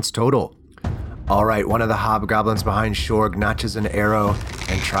 15 points total. All right, one of the hobgoblins behind Shorg notches an arrow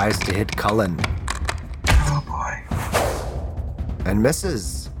and tries to hit Cullen, Oh, boy. and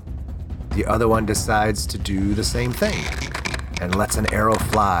misses. The other one decides to do the same thing and lets an arrow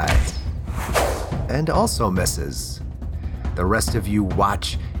fly, and also misses. The rest of you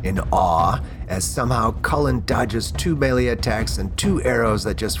watch in awe as somehow Cullen dodges 2 melee attacks and 2 arrows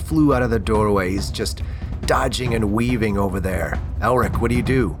that just flew out of the doorway. He's just dodging and weaving over there. Elric, what do you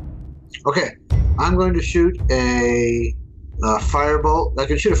do? Okay. I'm going to shoot a firebolt. I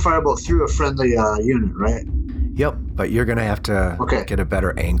can shoot a firebolt through a friendly unit, right? Yep, but you're gonna have to Okay. get a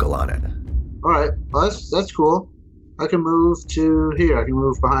better angle on it. All right. Well, that's cool. I can move to here. I can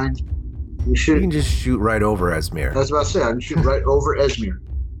move behind. You You shoot. can just shoot right over Esmir. I was about to say, I can shoot right over Esmir.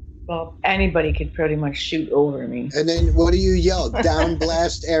 Well, anybody could pretty much shoot over me. And then what do you yell? Down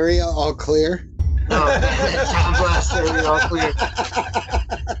blast area, all clear? No, down blast area all clear.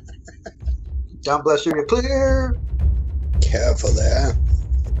 Down blast area clear. Careful there.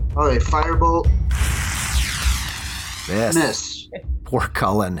 All right, firebolt. Miss. Poor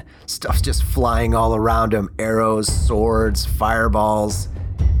Cullen. Stuff's just flying all around him. Arrows, swords, fireballs.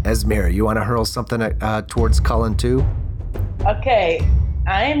 Esmir, you want to hurl something towards Cullen too? Okay,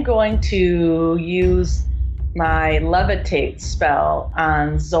 I am going to use my levitate spell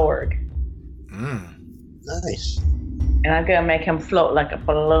on Zorg, Nice. and I'm gonna make him float like a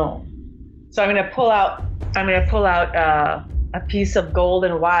balloon. So I'm gonna pull out a piece of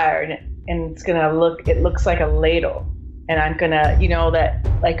golden wire, and it's gonna it looks like a ladle, and I'm gonna, you know, that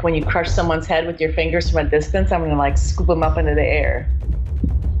like when you crush someone's head with your fingers from a distance, I'm gonna like scoop them up into the air.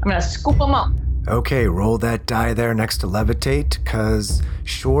 I'm gonna scoop them up. Okay, roll that die there next to levitate, because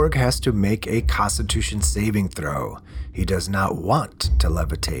Shorg has to make a constitution saving throw. He does not want to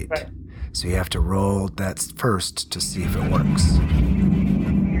levitate. Right. So you have to roll that first to see if it works.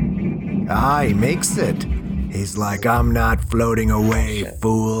 Ah, he makes it. He's like, I'm not floating away,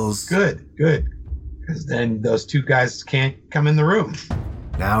 fools. Good. Because then those 2 guys can't come in the room.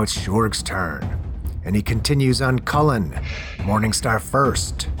 Now it's Shorg's turn, and he continues on Cullen. Morningstar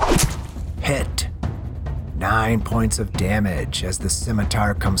first. Hit. 9 points of damage as the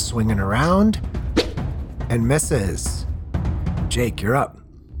scimitar comes swinging around and misses. Jake, you're up.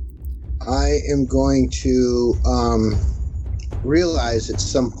 I am going to realize at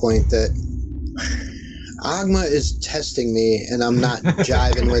some point that Agma is testing me and I'm not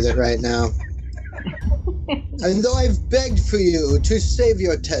jiving with it right now. And though I've begged for you to save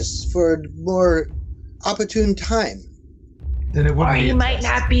your tests for a more opportune time, Then it wouldn't be a test.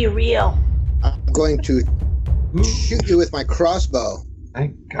 not be real. I'm going to Ooh, shoot you with my crossbow.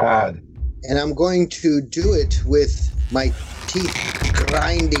 thank God. And I'm going to do it with my teeth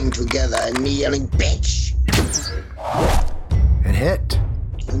grinding together and me yelling, bitch! And hit.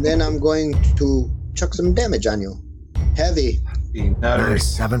 And then I'm going to chuck some damage on you. Heavy. Another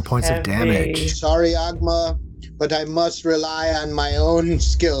 7 points of Heavy. damage. Sorry, Agma, but I must rely on my own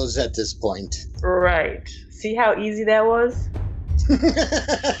skills at this point. Right. See how easy that was?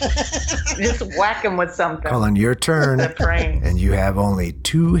 Just whack him with something. Cullen, your turn. The brain. And you have only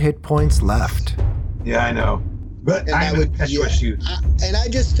 2 hit points left. Yeah, I know. But And I I'm would going to catch yeah, what you. and I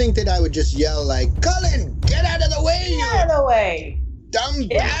just think that I would just yell like, Cullen, get out of the way, you Get out of the way. dumb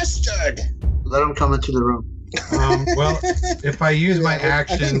bastard! Let him come into the room. Well, if I use my Yeah, I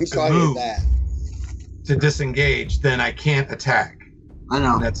action didn't to call you move that. to disengage, then I can't attack. I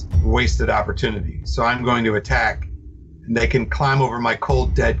know. And that's wasted opportunity. So I'm going to attack, and they can climb over my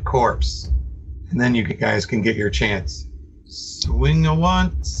cold, dead corpse. And then you guys can get your chance. Swing a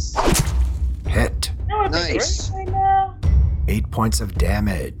once. Hit. You know what's Nice. great right now? 8 points of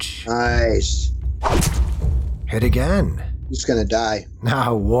damage. Nice. Hit again. He's gonna die.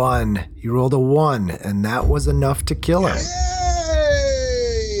 Now 1. You rolled a 1, and that was enough to kill him.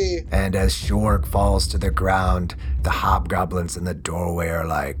 Yay! And as Shorg falls to the ground, the hobgoblins in the doorway are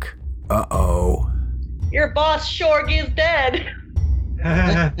like, uh-oh. Your boss Shorg is dead.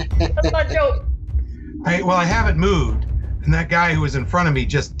 That's not a joke. I haven't moved, and that guy who was in front of me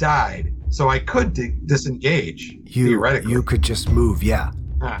just died, so I could disengage, theoretically. You could just move, yeah.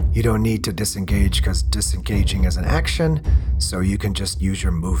 Ah. You don't need to disengage because disengaging is an action, so you can just use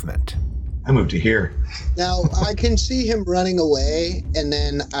your movement. I moved to here. Now, I can see him running away, and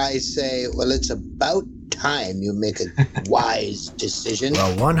then I say, well, it's about time you make a wise decision.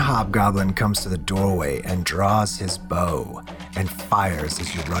 Well, one hobgoblin comes to the doorway and draws his bow and fires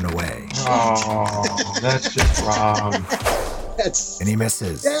as you run away. Oh, that's just wrong. That's... And he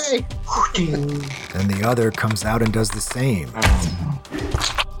misses. Yay! And the other comes out and does the same.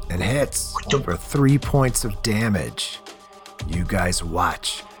 And hits for 3 points of damage. You guys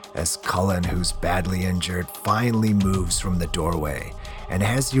watch as Cullen, who's badly injured, finally moves from the doorway. And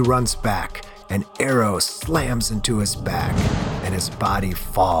as he runs back, an arrow slams into his back, and his body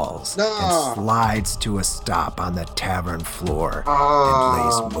falls and slides to a stop on the tavern floor and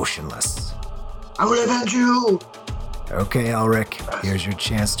lays motionless. I will avenge you! Okay, Elric, here's your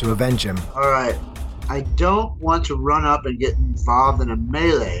chance to avenge him. Alright. I don't want to run up and get involved in a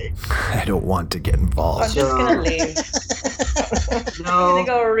melee. I don't want to get involved. I'm just gonna leave. I'm gonna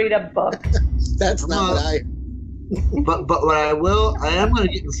go read a book. That's not what I... But what I am going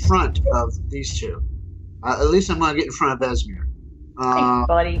to get in front of these two. At least I'm going to get in front of Esmir. Thanks,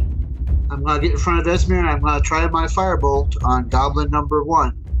 buddy. I'm going to get in front of Esmir, and I'm going to try my firebolt on Goblin number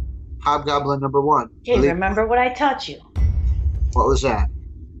 1. Hobgoblin number 1. Hey, remember what I taught you? What was that?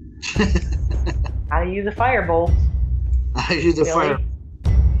 How to use a firebolt. I use the fire.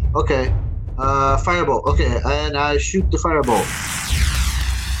 Okay. Firebolt. Okay, and I shoot the firebolt.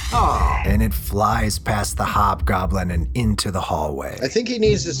 Oh. And it flies past the hobgoblin and into the hallway. I think he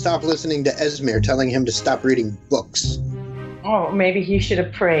needs to stop listening to Esmir telling him to stop reading books. Oh, maybe he should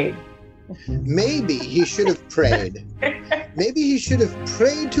have prayed. Maybe he should have prayed. Maybe he should have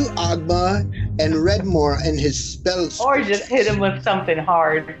prayed to Ogma and read more in his spells. Or just hit him with something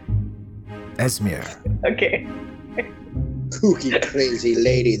hard. Esmir. Okay. Kooky crazy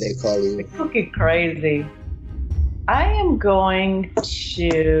lady, they call you. Cookie crazy. I am going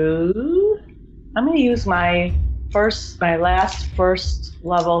to use my last first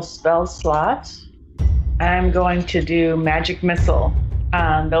level spell slot. I'm going to do magic missile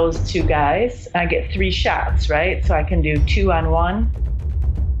on those two guys. I get 3 shots, right? So I can do 2 on one,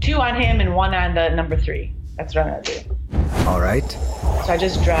 2 on him, and 1 on the number 3. That's what I'm gonna do. All right. So I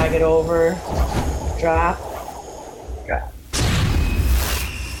just drag it over, drop.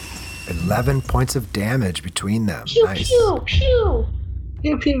 11 points of damage between them. Pew, Nice. pew, pew.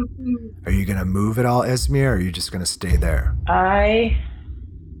 Pew, pew. Are you going to move at all, Esmir, or are you just going to stay there? I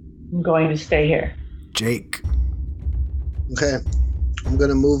am going to stay here. Jake. Okay. I'm going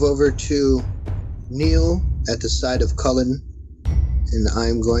to move over to Neil at the side of Cullen, and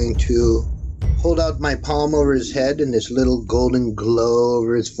I'm going to hold out my palm over his head, and this little golden glow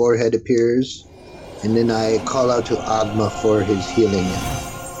over his forehead appears. And then I call out to Ogma for his healing.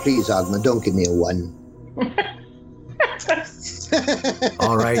 Please, Ogma, don't give me a 1.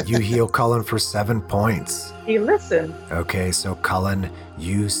 All right, you heal Cullen for 7 points. He listened. Okay, so Cullen,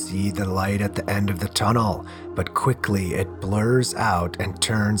 you see the light at the end of the tunnel, but quickly it blurs out and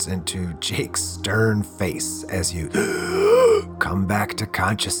turns into Jake's stern face as you come back to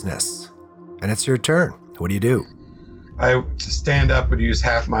consciousness. And it's your turn. What do you do? To stand up would use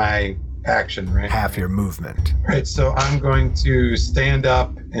half my action, right? Half your movement. Right, so I'm going to stand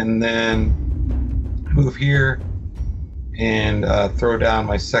up and then move here and throw down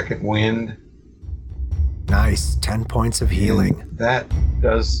my second wind. Nice. 10 points of healing. And that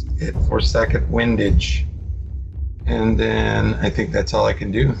does it for second windage. And then I think that's all I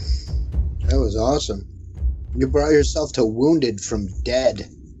can do. That was awesome. You brought yourself to wounded from dead.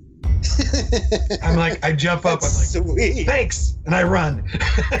 I jump up, I'm like, sweet. Thanks, and I run.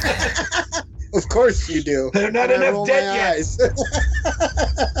 Of course you do. There are not enough dead yet.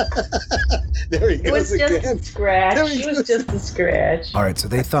 There he It goes was just again. a scratch. There he It was goes. just a scratch. All right, so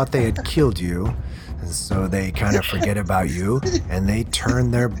they thought they had killed you, and so they kind of forget about you, and they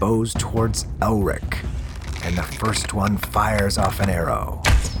turn their bows towards Elric. And the first one fires off an arrow.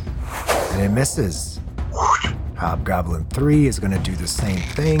 And it misses. Hobgoblin 3 is going to do the same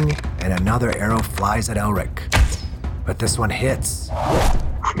thing, and another arrow flies at Elric. But this one hits.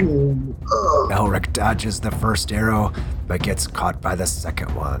 Elric dodges the first arrow, but gets caught by the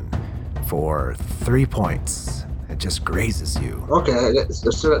second one for 3 points. It just grazes you. Okay, I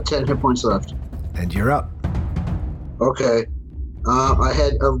still got 10 hit points left. And you're up. Okay.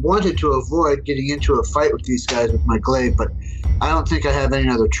 I wanted to avoid getting into a fight with these guys with my glaive, but I don't think I have any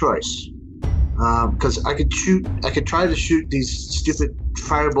other choice. Because I could try to shoot these stupid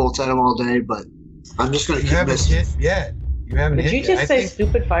firebolts at them all day, but I'm just going to keep missing. You haven't hit yet. You haven't Did hit you yet. just say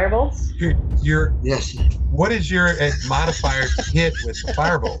stupid firebolts? Yes. What is your modifier to hit with the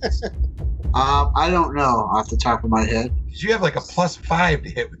firebolts? I don't know off the top of my head. You have like a +5 to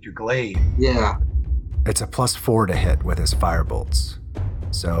hit with your glaive. Yeah. It's a +4 to hit with his firebolts.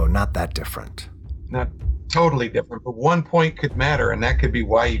 So not that different. Not totally different, but 1 point could matter, and that could be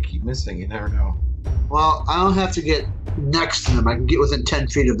why you keep missing. You never know. Well, I don't have to get next to them. I can get within 10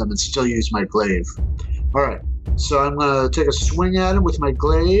 feet of them and still use my glaive. All right. So I'm going to take a swing at him with my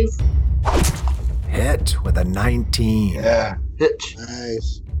glaive. Hit with a 19. Yeah. Hit.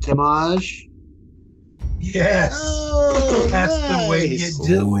 Nice. Damage. Yes. Oh, That's the way you nice.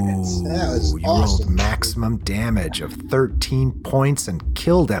 do it. That was you awesome. rolled maximum damage of 13 points and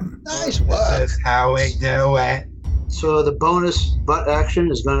killed him. Nice work. That's how we do it. So the bonus butt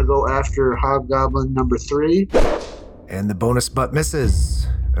action is going to go after Hobgoblin number 3. And the bonus butt misses.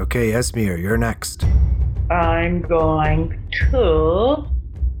 Okay, Esmir, you're next. I'm going to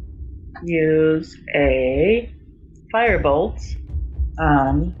use a firebolt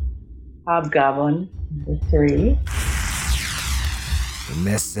on Hobgoblin number 3.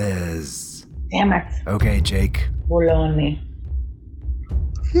 Misses. Damn it. Okay, Jake. Bologna.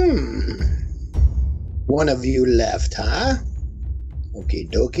 One of you left, huh? Okie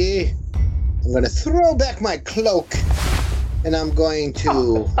dokie. I'm gonna throw back my cloak and I'm going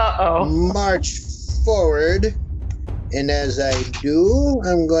to Uh-oh. march forward. And as I do,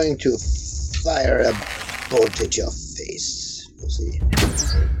 I'm going to fire a bolt at your face. You'll see.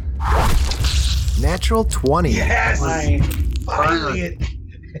 Natural 20. Yes. Fine. Finally.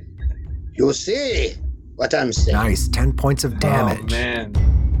 You'll see what I'm saying. Nice. 10 points of damage. Oh, man.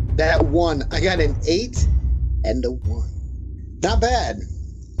 That one, I got an 8 and a 1. Not bad.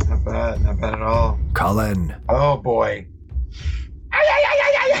 Not bad. Not bad at all. Cullen. Oh, boy.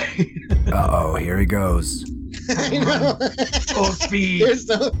 Uh-oh, here he goes. I know. Full speed.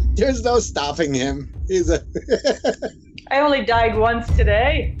 There's no stopping him. He's a I only died once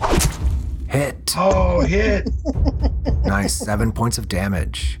today. Hit. Oh, hit. Nice. 7 points of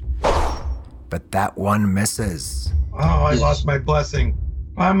damage. But that one misses. Oh, I lost my blessing.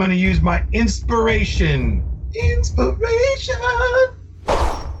 I'm going to use my inspiration. Inspiration.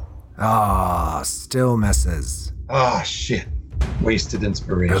 Ah, still misses. Oh, shit. Wasted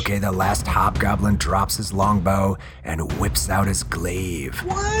inspiration. Okay, the last hobgoblin drops his longbow and whips out his glaive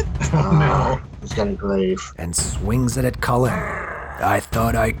what? Oh, no. He's got a glaive. and swings it at Cullen. I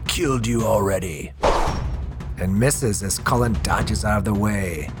thought I killed you already. And misses as Cullen dodges out of the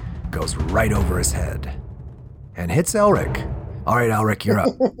way, goes right over his head, and hits Elric. All right, Elric, you're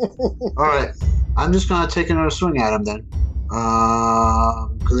up. All right. I'm just going to take another swing at him then.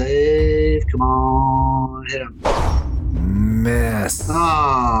 Glaive, come on, hit him. Miss.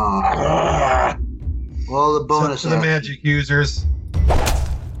 Ah. Well, the bonus For the magic users.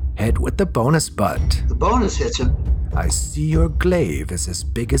 Hit with the bonus butt. The bonus hits him. I see your glaive is as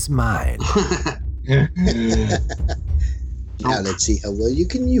big as mine. Now let's see how well you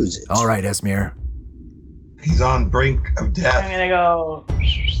can use it. All right, Esmir. He's on brink of I'm death. gonna go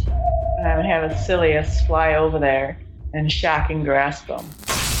and have Asilius fly over there and shock and grasp him.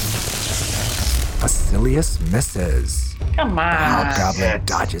 Asilius misses. Come The on. hobgoblin shit.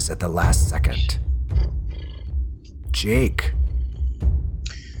 dodges at the last second. Jake.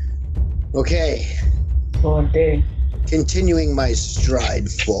 Okay, Good day. continuing my stride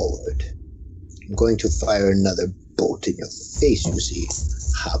forward. I'm going to fire another bolt in your face, you see.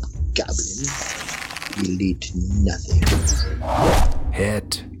 Hobgoblin. Elite nothing.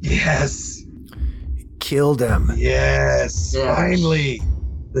 Hit. Yes. Killed him. Yes. Yes. Finally.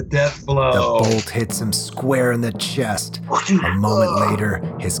 The death The blow. bolt hits him square in the chest. A moment later,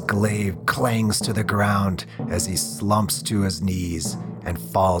 his glaive clangs to the ground as he slumps to his knees and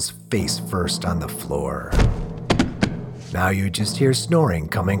falls face first on the floor. Now you just hear snoring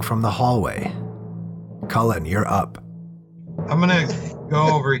coming from the hallway. Cullen, you're up. I'm going to go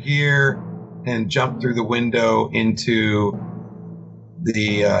over here and jump through the window into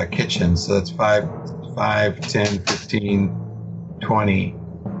the kitchen. So that's 5, 10, 15, 20,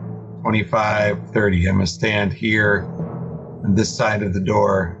 25, 30. I'm going to stand here on this side of the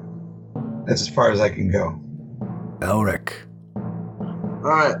door. That's as far as I can go. Elric.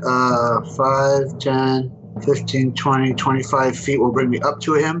 right, 5, 10, 15, 20, 25 feet will bring me up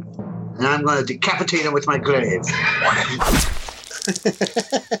to him, and I'm going to decapitate him with my glaive.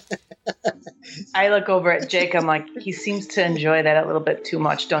 I look over at Jake. I'm like, he seems to enjoy that a little bit too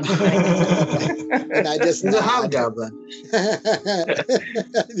much, don't you think? And I just He's a hobgoblin.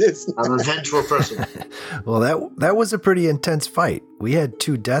 I'm a vengeful person. Well, that was a pretty intense fight. We had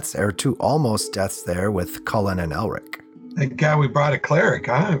 2 deaths, or 2 almost deaths there with Cullen and Elric. Thank God we brought a cleric,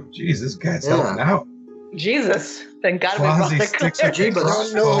 huh? Jeez, this guy's helping out. Jesus. Thank God we As long brought as he the sticks cleric. with I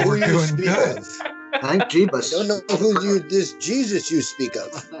don't know crossbow, who we're you doing speak good. of. Thank Jeebus. I don't know this Jesus you speak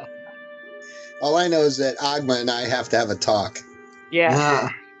of. All I know is that Agma and I have to have a talk. Yeah.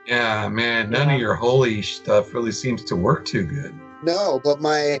 Yeah, man, none of your holy stuff really seems to work too good. No, but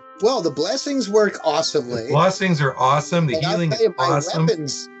the blessings work awesomely. The blessings are awesome. The And I'll healing tell is you, awesome. My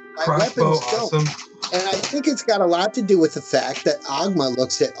Crossbow, weapons don't. awesome. And I think it's got a lot to do with the fact that Agma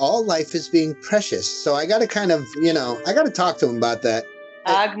looks at all life as being precious. So I got to kind of, I got to talk to him about that.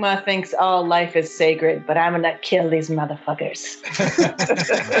 Agma thinks all life is sacred, but I'm gonna kill these motherfuckers.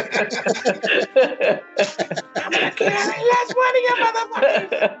 I'm gonna kill every last one of you motherfuckers.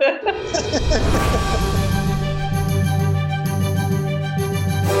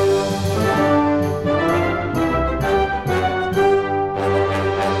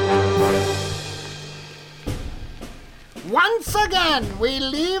 Once again, we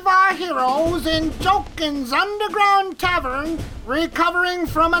leave our heroes in Jokin's underground tavern, recovering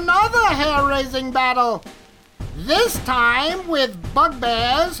from another hair-raising battle. This time with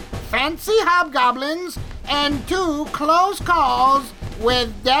bugbears, fancy hobgoblins, and 2 close calls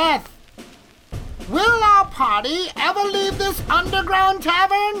with death. Will our party ever leave this underground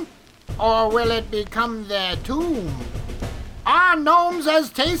tavern? Or will it become their tomb? Are gnomes as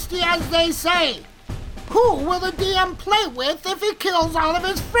tasty as they say? Who will the DM play with if he kills all of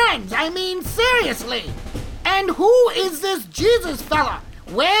his friends? I mean, seriously. And who is this Jesus fella?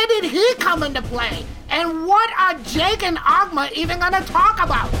 Where did he come into play? And what are Jake and Agma even gonna talk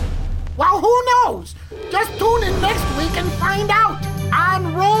about? Well, who knows? Just tune in next week and find out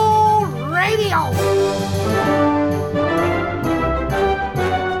on Roll Radio.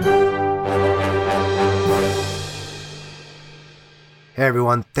 Hey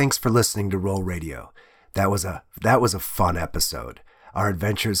everyone, thanks for listening to Roll Radio. That was a fun episode. Our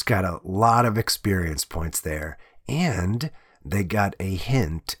adventurers got a lot of experience points there, and they got a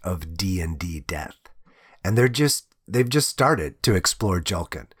hint of D&D death. And they've just started to explore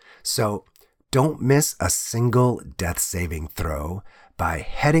Julkin. So don't miss a single death saving throw by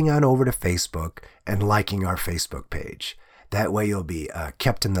heading on over to Facebook and liking our Facebook page. That way you'll be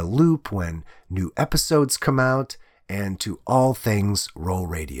kept in the loop when new episodes come out and to all things Roll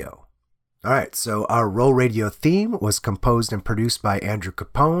Radio. All right, so our Roll Radio theme was composed and produced by Andrew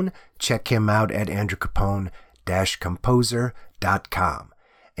Capone. Check him out at andrewcapone-composer.com.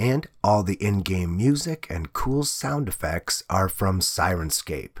 And all the in-game music and cool sound effects are from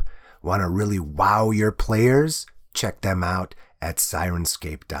Syrinscape. Want to really wow your players? Check them out at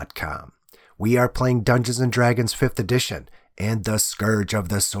Syrinscape.com. We are playing Dungeons & Dragons 5th Edition and the Scourge of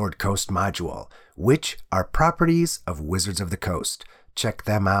the Sword Coast module, which are properties of Wizards of the Coast. Check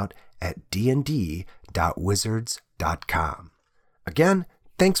them out at dnd.wizards.com. Again,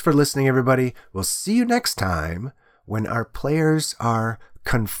 thanks for listening, everybody. We'll see you next time when our players are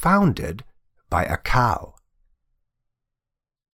confounded by a cow.